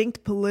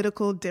distinct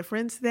political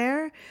difference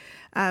there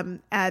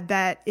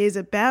that is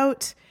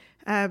about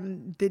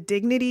the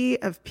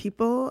dignity of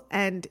people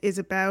and is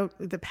about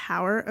the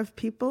power of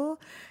people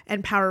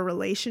and power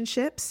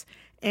relationships,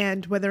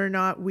 and whether or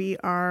not we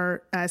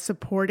are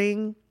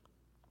supporting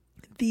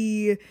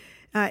the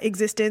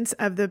existence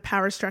of the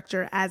power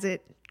structure as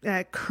it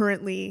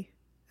currently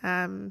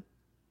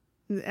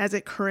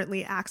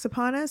acts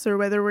upon us, or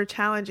whether we're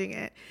challenging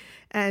it.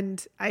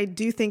 And I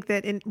do think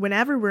that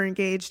whenever we're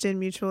engaged in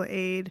mutual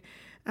aid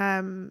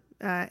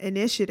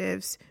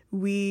initiatives,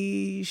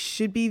 we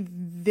should be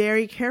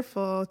very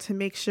careful to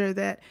make sure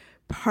that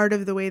part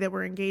of the way that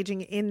we're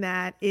engaging in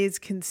that is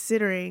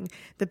considering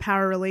the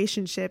power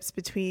relationships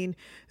between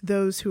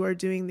those who are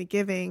doing the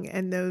giving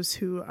and those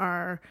who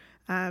are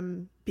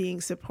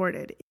being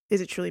supported. Is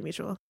it truly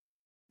mutual?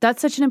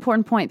 That's such an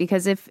important point,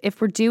 because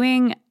if we're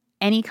doing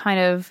any kind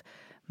of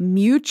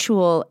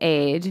mutual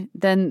aid,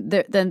 then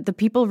the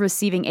people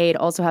receiving aid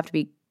also have to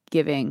be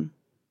giving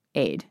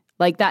aid.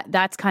 Like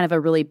that's kind of a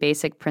really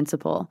basic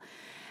principle.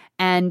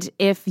 And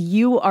if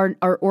you are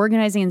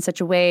organizing in such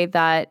a way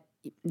that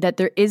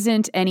there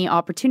isn't any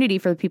opportunity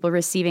for the people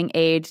receiving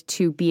aid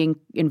to be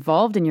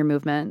involved in your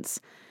movements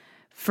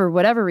for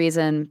whatever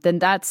reason, then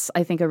that's,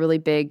 I think, a really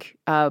big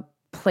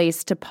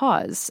place to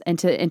pause and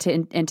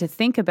to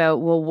think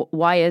about, well,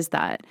 why is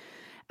that?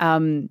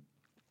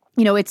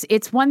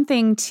 It's one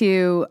thing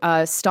to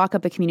stock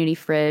up a community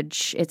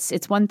fridge.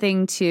 It's one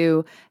thing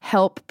to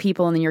help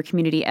people in your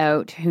community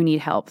out who need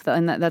help,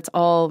 and that's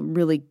all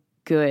really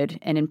good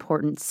and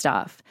important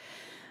stuff.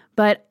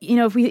 But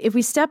if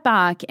we step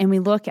back and we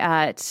look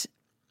at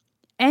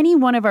any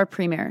one of our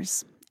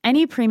premiers,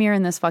 any premier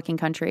in this fucking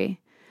country,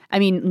 I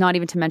mean, not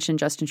even to mention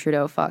Justin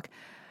Trudeau,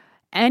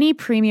 any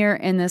premier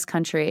in this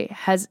country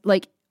has,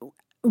 like,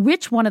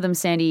 which one of them,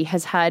 Sandy,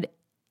 has had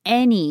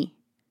any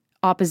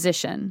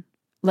opposition,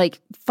 like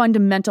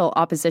fundamental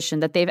opposition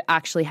that they've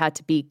actually had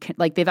to be,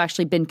 like, they've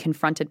actually been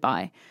confronted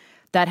by,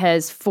 that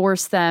has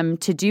forced them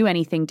to do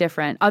anything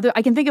different?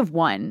 I can think of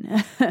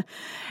one,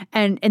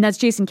 and that's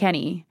Jason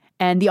Kenney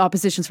and the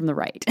oppositions from the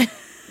right.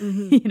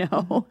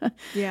 Mm-hmm.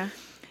 Yeah.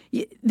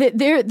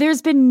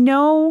 There's been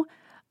no,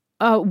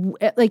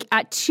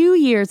 at 2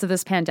 years of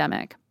this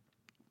pandemic,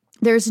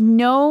 there's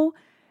no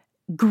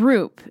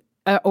group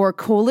or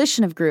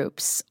coalition of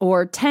groups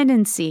or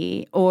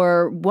tendency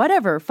or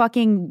whatever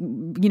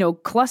fucking,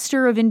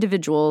 cluster of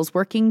individuals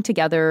working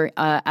together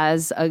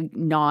as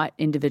not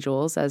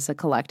individuals, as a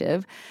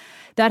collective,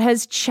 that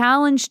has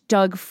challenged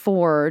Doug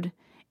Ford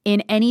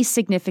in any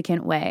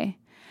significant way.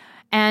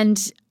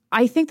 And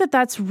I think that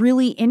that's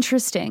really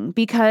interesting,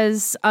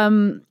 because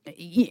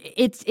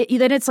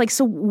it's like,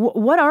 so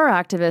what are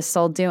activists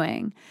all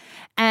doing?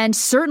 And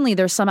certainly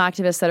there's some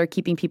activists that are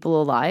keeping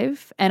people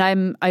alive. And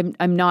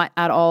I'm not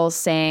at all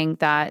saying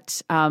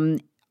that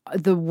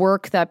the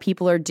work that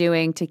people are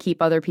doing to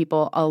keep other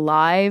people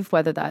alive,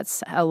 whether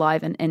that's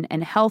alive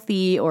and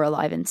healthy or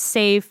alive and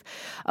safe,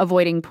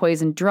 avoiding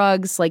poison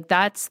drugs, like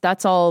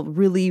that's all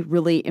really,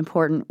 really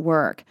important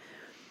work.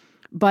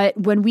 But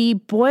when we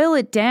boil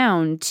it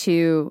down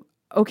to,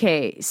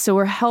 okay, so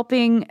we're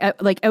helping,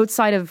 like,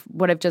 outside of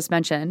what I've just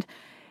mentioned,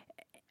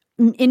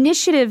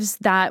 initiatives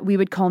that we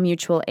would call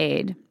mutual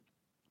aid,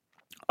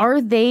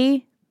 are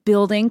they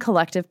building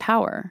collective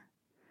power?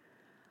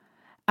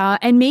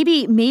 And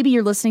maybe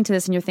you're listening to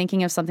this and you're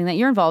thinking of something that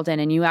you're involved in,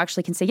 and you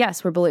actually can say,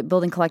 yes, we're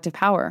building collective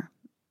power.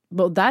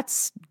 Well,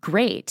 that's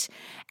great.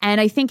 And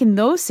I think in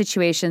those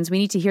situations, we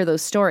need to hear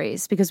those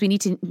stories, because we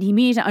need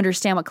to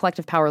understand what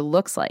collective power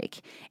looks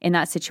like in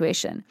that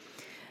situation.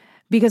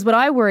 Because what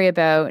I worry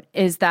about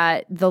is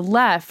that the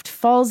left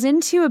falls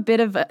into a bit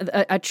of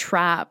a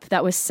trap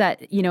that was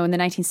set, in the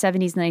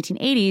 1970s and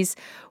 1980s,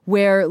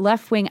 where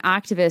left-wing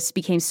activists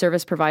became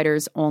service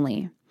providers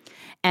only.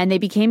 And they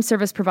became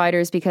service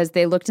providers because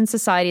they looked in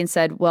society and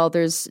said, well,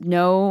 there's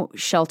no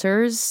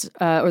shelters,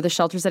 or the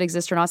shelters that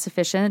exist are not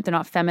sufficient. They're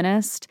not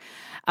feminist.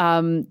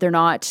 They're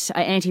not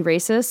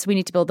anti-racist. We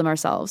need to build them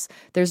ourselves.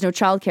 There's no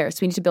childcare, so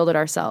we need to build it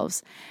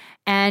ourselves.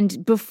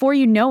 And before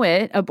you know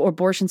it,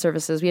 abortion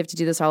services, we have to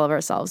do this all of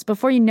ourselves.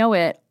 Before you know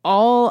it,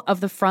 all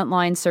of the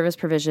frontline service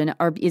provision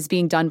is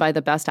being done by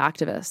the best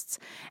activists.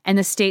 And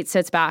the state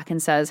sits back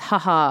and says,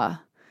 haha,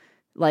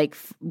 like,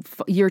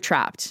 you're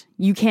trapped.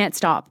 You can't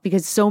stop,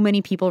 because so many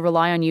people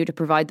rely on you to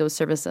provide those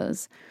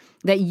services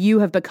that you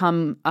have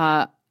become,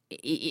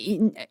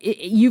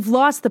 you've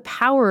lost the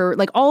power.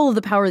 Like, all of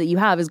the power that you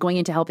have is going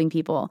into helping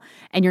people,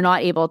 and you're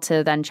not able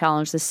to then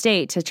challenge the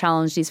state, to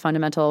challenge these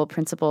fundamental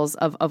principles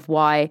of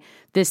why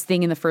this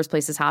thing in the first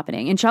place is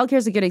happening. And childcare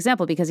is a good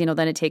example, because,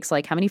 then it takes,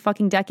 like, how many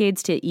fucking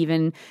decades to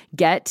even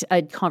get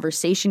a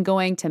conversation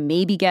going, to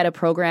maybe get a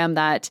program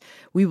that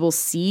we will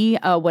see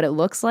what it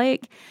looks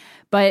like.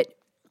 But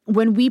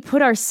when we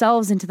put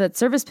ourselves into that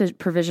service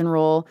provision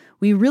role,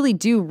 we really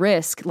do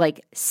risk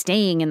like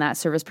staying in that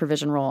service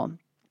provision role.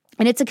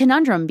 And it's a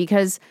conundrum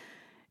because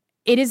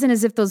it isn't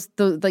as if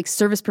the like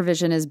service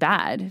provision is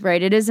bad,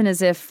 right? It isn't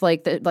as if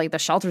like the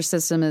shelter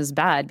system is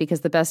bad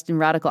because the best and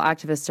radical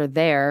activists are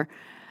there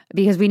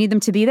because we need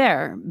them to be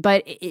there.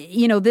 But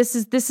this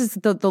is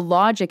the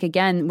logic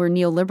again where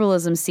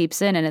neoliberalism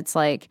seeps in, and it's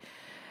like,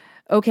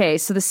 okay,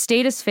 so the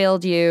state has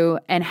failed you,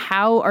 and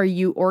how are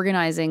you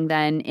organizing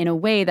then in a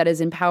way that is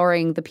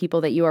empowering the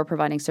people that you are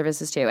providing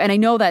services to? And I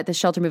know that the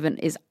shelter movement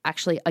is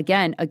actually,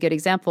 again, a good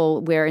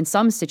example where in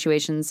some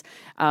situations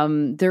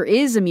there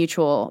is a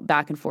mutual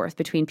back and forth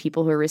between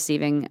people who are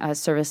receiving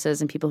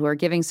services and people who are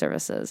giving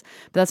services.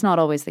 But that's not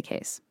always the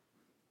case.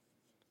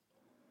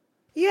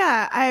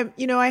 Yeah,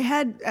 I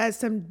had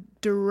some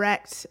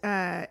direct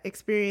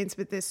experience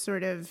with this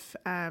sort of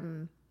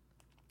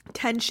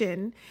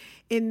tension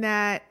in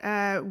that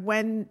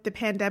when the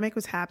pandemic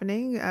was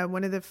happening,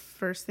 one of the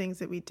first things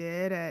that we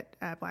did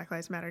at Black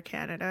Lives Matter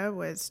Canada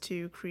was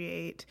to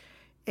create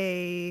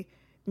a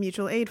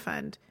mutual aid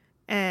fund.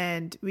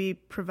 And we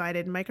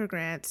provided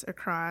microgrants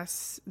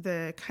across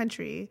the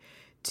country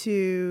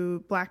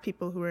to Black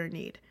people who were in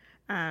need.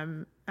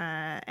 And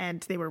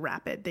they were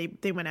rapid.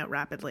 They went out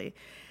rapidly.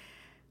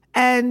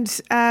 And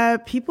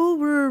people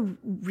were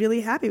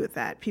really happy with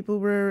that. People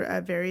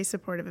were very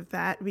supportive of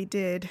that. We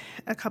did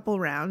a couple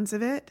rounds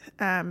of it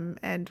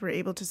and were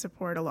able to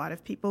support a lot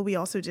of people. We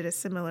also did a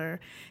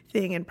similar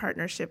thing in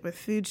partnership with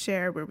Food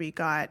Share where we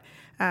got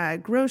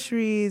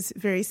groceries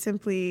very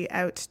simply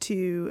out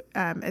to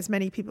as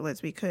many people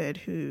as we could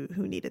who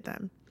needed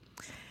them.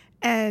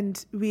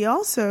 And we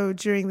also,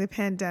 during the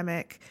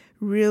pandemic,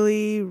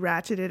 really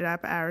ratcheted up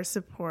our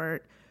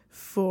support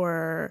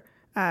for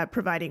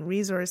providing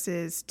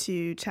resources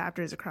to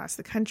chapters across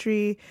the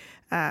country,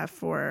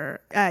 for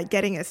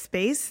getting a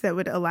space that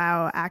would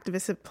allow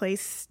activists a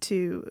place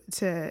to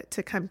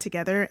come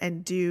together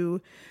and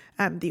do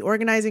the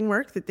organizing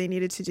work that they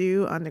needed to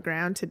do on the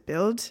ground to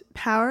build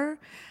power,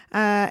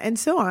 and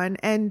so on.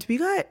 And we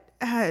got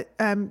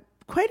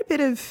quite a bit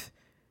of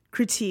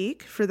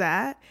critique for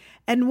that.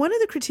 And one of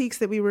the critiques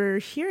that we were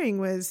hearing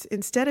was,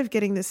 instead of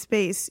getting this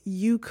space,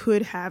 you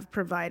could have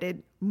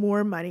provided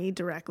more money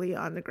directly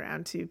on the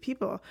ground to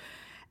people.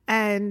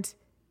 And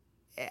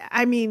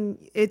I mean,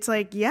 it's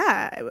like,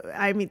 yeah,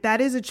 I mean, that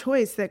is a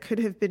choice that could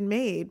have been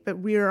made, but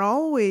we are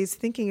always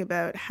thinking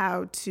about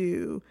how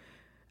to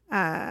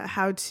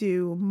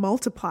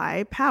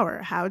multiply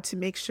power, how to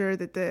make sure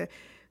that the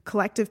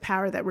collective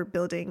power that we're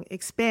building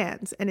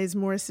expands and is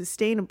more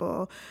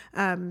sustainable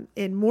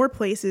in more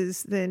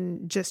places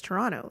than just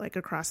Toronto, like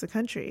across the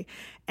country.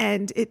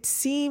 And it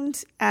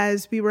seemed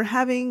as we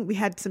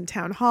had some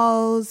town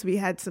halls, we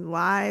had some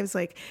lives,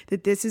 like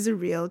that this is a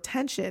real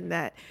tension,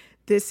 that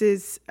this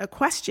is a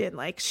question,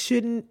 like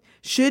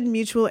should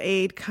mutual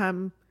aid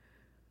come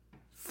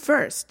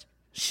first?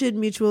 Should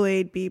mutual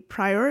aid be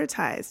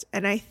prioritized?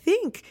 And I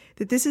think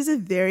that this is a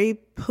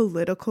very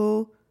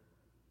political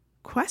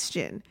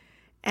question.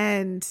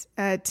 And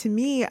to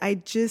me,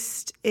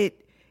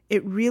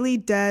 it really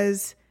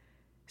does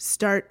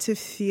start to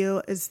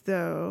feel as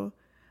though,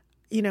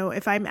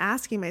 if I'm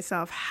asking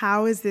myself,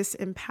 how is this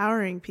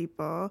empowering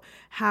people?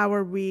 How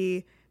are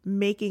we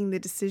making the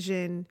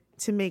decision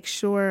to make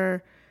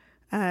sure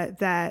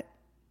that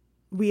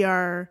we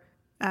are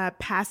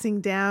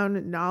passing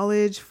down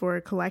knowledge for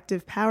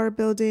collective power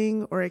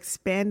building or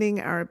expanding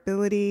our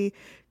ability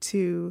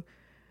to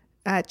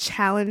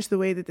challenge the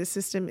way that the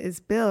system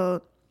is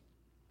built?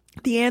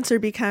 The answer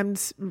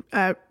becomes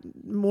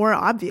more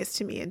obvious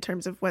to me in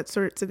terms of what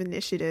sorts of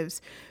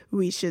initiatives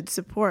we should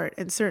support.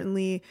 And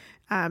certainly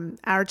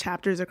our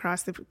chapters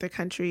across the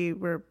country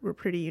were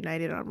pretty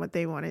united on what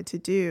they wanted to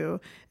do,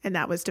 and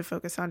that was to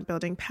focus on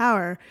building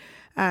power.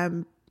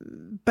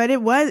 But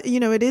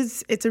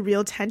it's a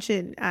real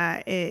tension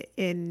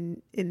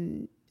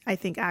in I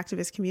think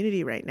activist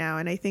community right now,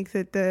 and I think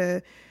that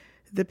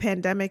the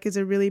pandemic is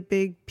a really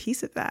big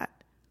piece of that.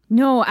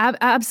 No,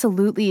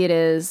 absolutely it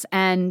is.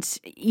 And,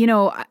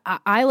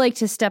 I like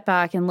to step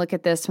back and look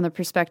at this from the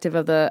perspective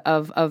of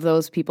of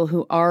those people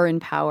who are in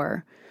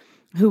power,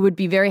 who would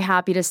be very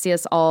happy to see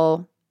us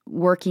all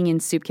working in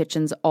soup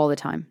kitchens all the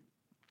time.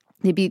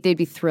 They'd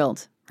be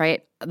thrilled,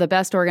 right? The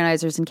best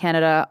organizers in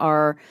Canada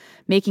are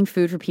making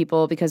food for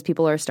people because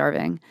people are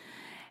starving.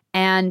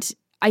 And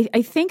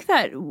I think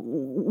that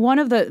one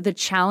of the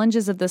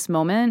challenges of this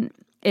moment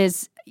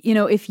is,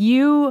 if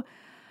you're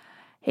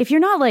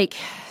not like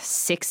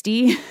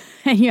 60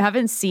 and you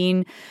haven't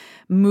seen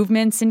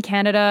movements in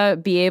Canada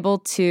be able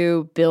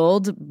to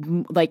build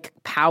like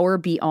power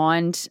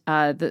beyond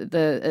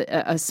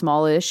a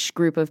smallish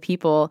group of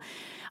people,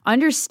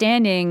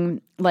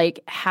 understanding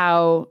like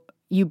how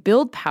you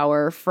build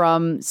power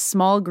from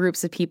small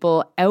groups of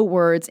people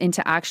outwards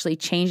into actually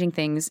changing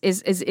things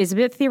is a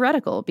bit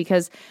theoretical,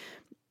 because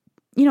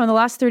in the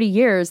last 30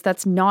 years,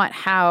 that's not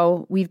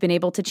how we've been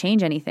able to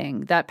change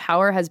anything. That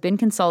power has been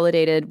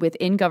consolidated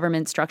within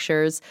government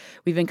structures.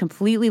 We've been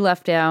completely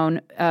left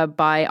down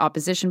by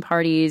opposition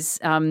parties,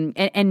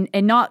 and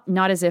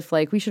not as if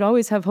like we should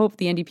always have hope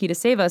the NDP to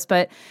save us,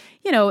 but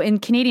in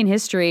Canadian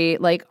history,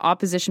 like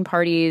opposition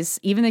parties,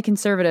 even the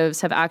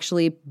Conservatives have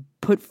actually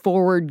put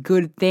forward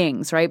good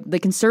things, right? The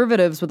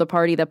Conservatives were the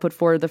party that put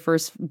forward the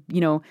first,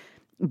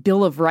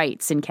 Bill of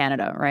Rights in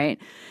Canada, right?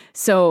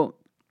 So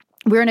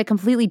we're in a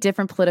completely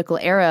different political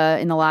era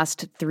in the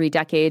last 3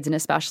 decades and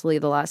especially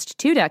the last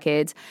 2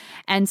 decades.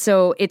 And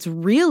so it's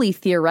really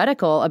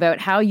theoretical about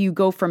how you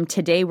go from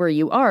today where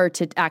you are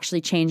to actually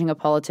changing a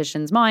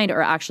politician's mind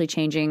or actually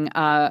changing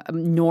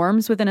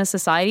norms within a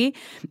society,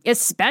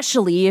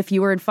 especially if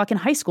you were in fucking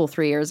high school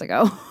 3 years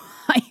ago.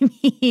 I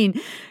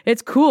mean,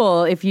 it's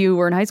cool if you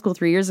were in high school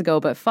 3 years ago,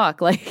 but fuck,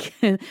 like...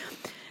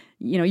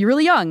 you're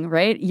really young,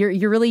 right?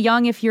 You're really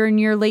young if you're in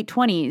your late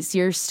 20s.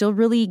 You're still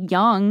really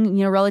young,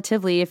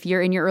 relatively if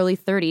you're in your early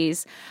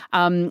 30s.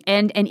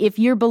 And if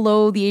you're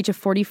below the age of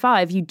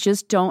 45, you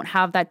just don't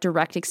have that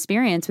direct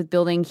experience with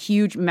building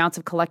huge amounts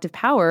of collective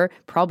power,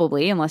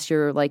 probably, unless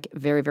you're like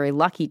very, very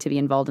lucky to be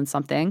involved in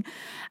something,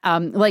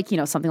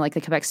 something like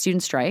the Quebec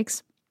student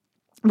strikes,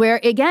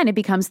 where, again, it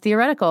becomes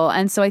theoretical.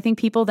 And so I think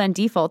people then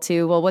default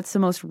to, well, what's the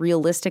most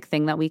realistic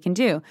thing that we can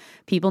do?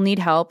 People need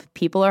help.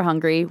 People are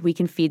hungry. We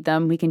can feed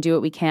them. We can do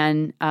what we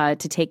can to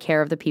take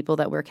care of the people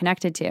that we're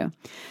connected to.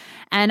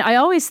 And I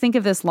always think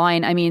of this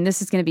line. I mean,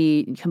 this is going to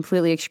be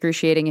completely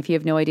excruciating if you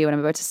have no idea what I'm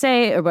about to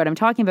say or what I'm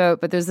talking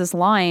about. But there's this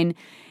line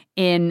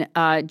in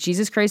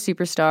Jesus Christ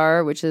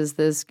Superstar, which is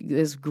this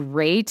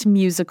great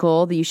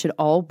musical that you should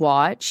all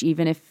watch,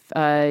 even if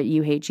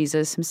you hate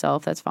Jesus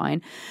himself, that's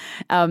fine.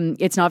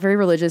 It's not very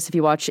religious if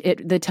you watch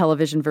it, the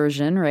television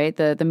version, right?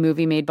 The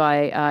movie made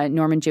by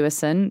Norman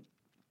Jewison.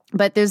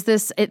 But there's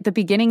this, at the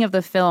beginning of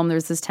the film,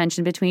 there's this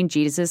tension between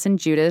Jesus and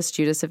Judas.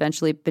 Judas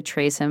eventually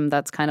betrays him.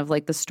 That's kind of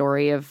like the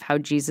story of how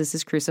Jesus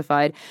is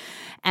crucified.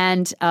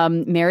 And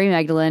Mary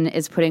Magdalene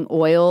is putting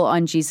oil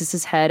on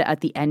Jesus's head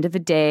at the end of the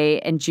day.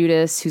 And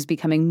Judas, who's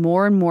becoming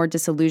more and more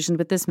disillusioned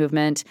with this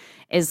movement,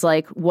 is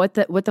like, what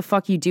the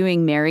fuck are you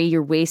doing, Mary?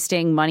 You're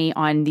wasting money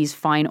on these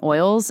fine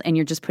oils and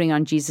you're just putting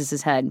on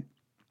Jesus's head.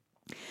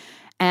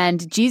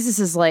 And Jesus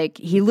is like,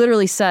 he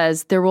literally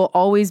says, there will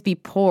always be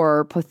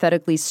poor,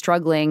 pathetically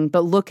struggling,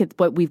 but look at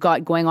what we've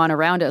got going on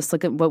around us.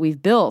 Look at what we've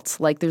built.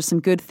 Like, there's some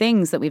good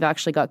things that we've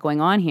actually got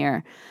going on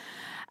here.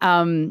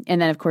 And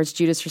then, of course,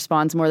 Judas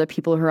responds more that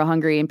people who are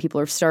hungry and people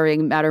who are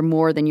starving matter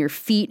more than your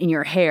feet and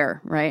your hair,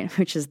 right?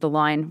 Which is the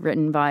line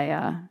written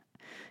by,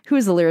 who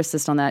is the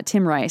lyricist on that?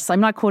 Tim Rice. I'm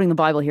not quoting the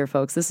Bible here,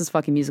 folks. This is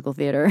fucking musical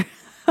theater.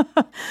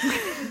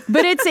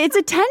 But it's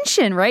a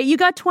tension, right? You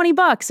got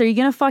 $20. Are you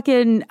going to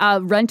fucking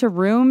rent a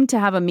room to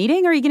have a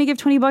meeting? Or are you going to give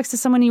 $20 to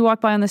someone you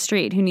walk by on the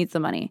street who needs the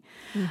money?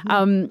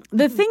 Mm-hmm.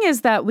 The thing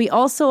is that we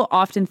also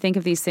often think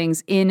of these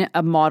things in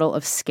a model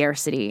of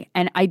scarcity.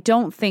 And I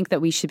don't think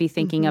that we should be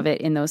thinking of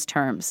it in those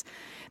terms.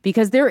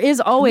 Because there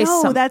is always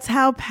that's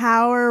how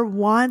power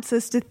wants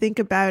us to think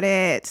about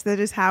it. That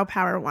is how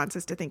power wants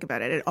us to think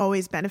about it. It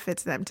always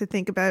benefits them to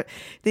think about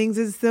things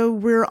as though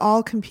we're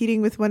all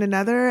competing with one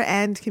another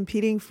and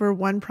competing for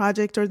one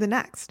project or the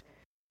next.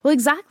 Well,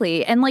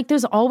 exactly. And like,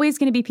 there's always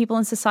going to be people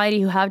in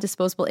society who have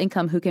disposable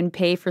income who can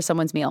pay for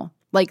someone's meal.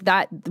 Like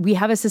that, we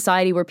have a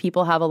society where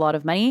people have a lot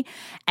of money,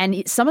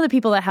 and some of the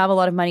people that have a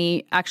lot of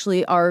money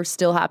actually are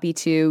still happy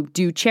to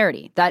do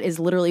charity. That is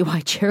literally why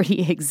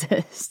charity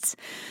exists.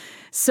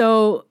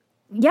 So,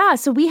 yeah,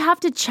 so we have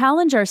to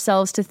challenge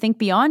ourselves to think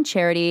beyond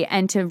charity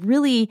and to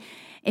really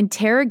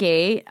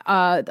interrogate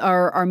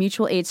our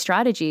mutual aid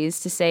strategies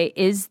to say,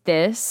 is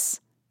this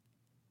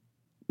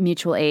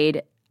mutual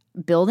aid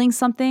building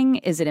something?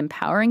 Is it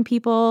empowering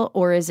people,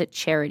 or is it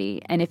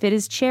charity? And if it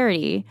is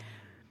charity,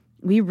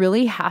 we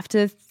really have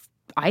to,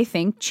 I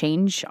think,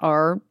 change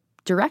our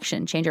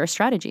direction, change our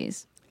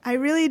strategies. I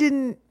really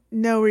didn't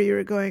know where you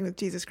were going with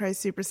Jesus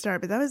Christ Superstar,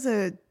 but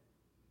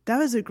that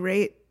was a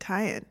great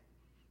tie-in.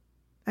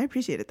 I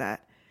appreciated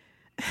that.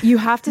 You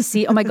have to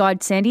see, oh my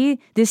God, Sandy,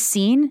 this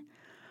scene,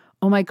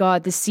 oh my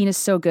God, this scene is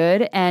so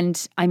good.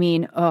 And I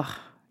mean,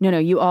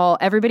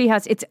 everybody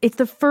has, it's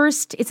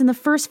in the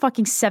first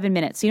fucking 7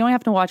 minutes. So you don't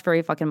have to watch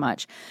very fucking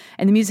much.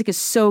 And the music is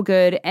so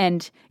good.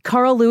 And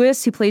Carl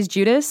Lewis, who plays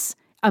Judas,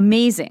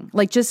 amazing.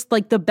 Like, just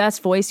like the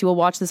best voice. You will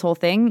watch this whole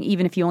thing,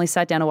 even if you only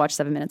sat down to watch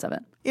 7 minutes of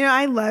it.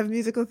 I love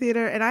musical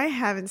theater, and I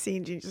haven't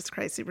seen Jesus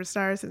Christ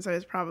Superstar since I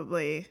was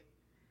probably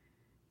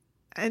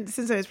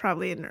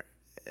in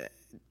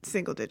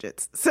single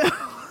digits. So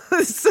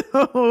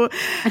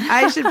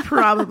I should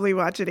probably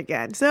watch it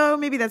again. So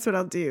maybe that's what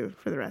I'll do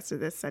for the rest of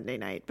this Sunday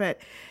night. But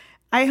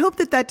I hope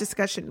that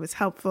discussion was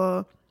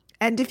helpful.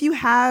 And if you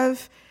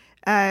have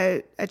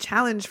a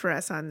challenge for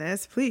us on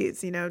this,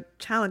 please,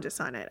 challenge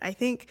us on it. I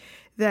think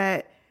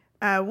that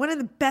one of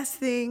the best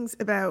things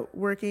about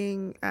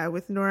working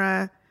with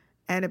Nora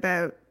and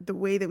about the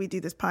way that we do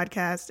this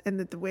podcast and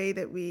the way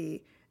that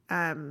we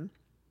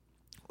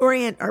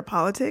orient our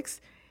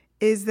politics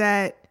is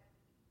that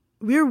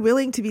we're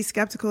willing to be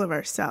skeptical of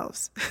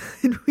ourselves.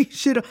 And we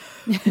should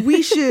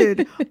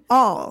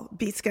all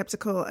be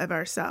skeptical of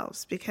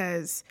ourselves,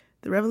 because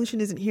the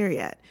revolution isn't here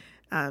yet.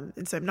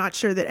 And so I'm not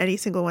sure that any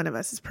single one of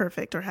us is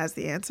perfect or has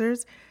the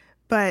answers,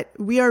 but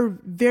we are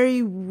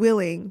very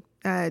willing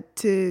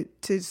to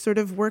sort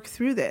of work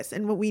through this.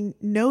 And what we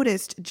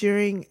noticed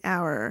during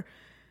our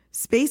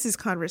Spaces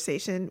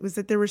conversation was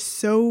that there were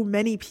so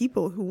many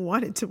people who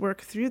wanted to work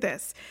through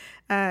this.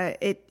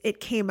 It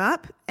came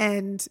up,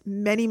 and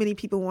many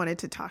people wanted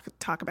to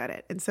talk about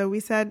it. And so we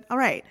said, all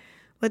right,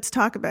 let's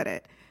talk about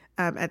it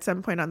at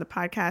some point on the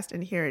podcast.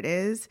 And here it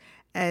is.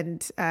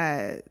 And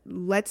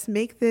let's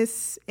make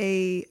this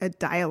a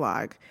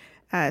dialogue.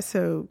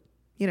 So,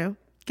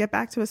 get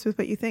back to us with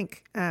what you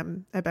think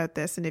about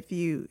this. And if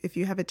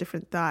you have a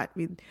different thought,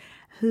 we'd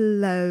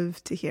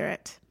love to hear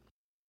it.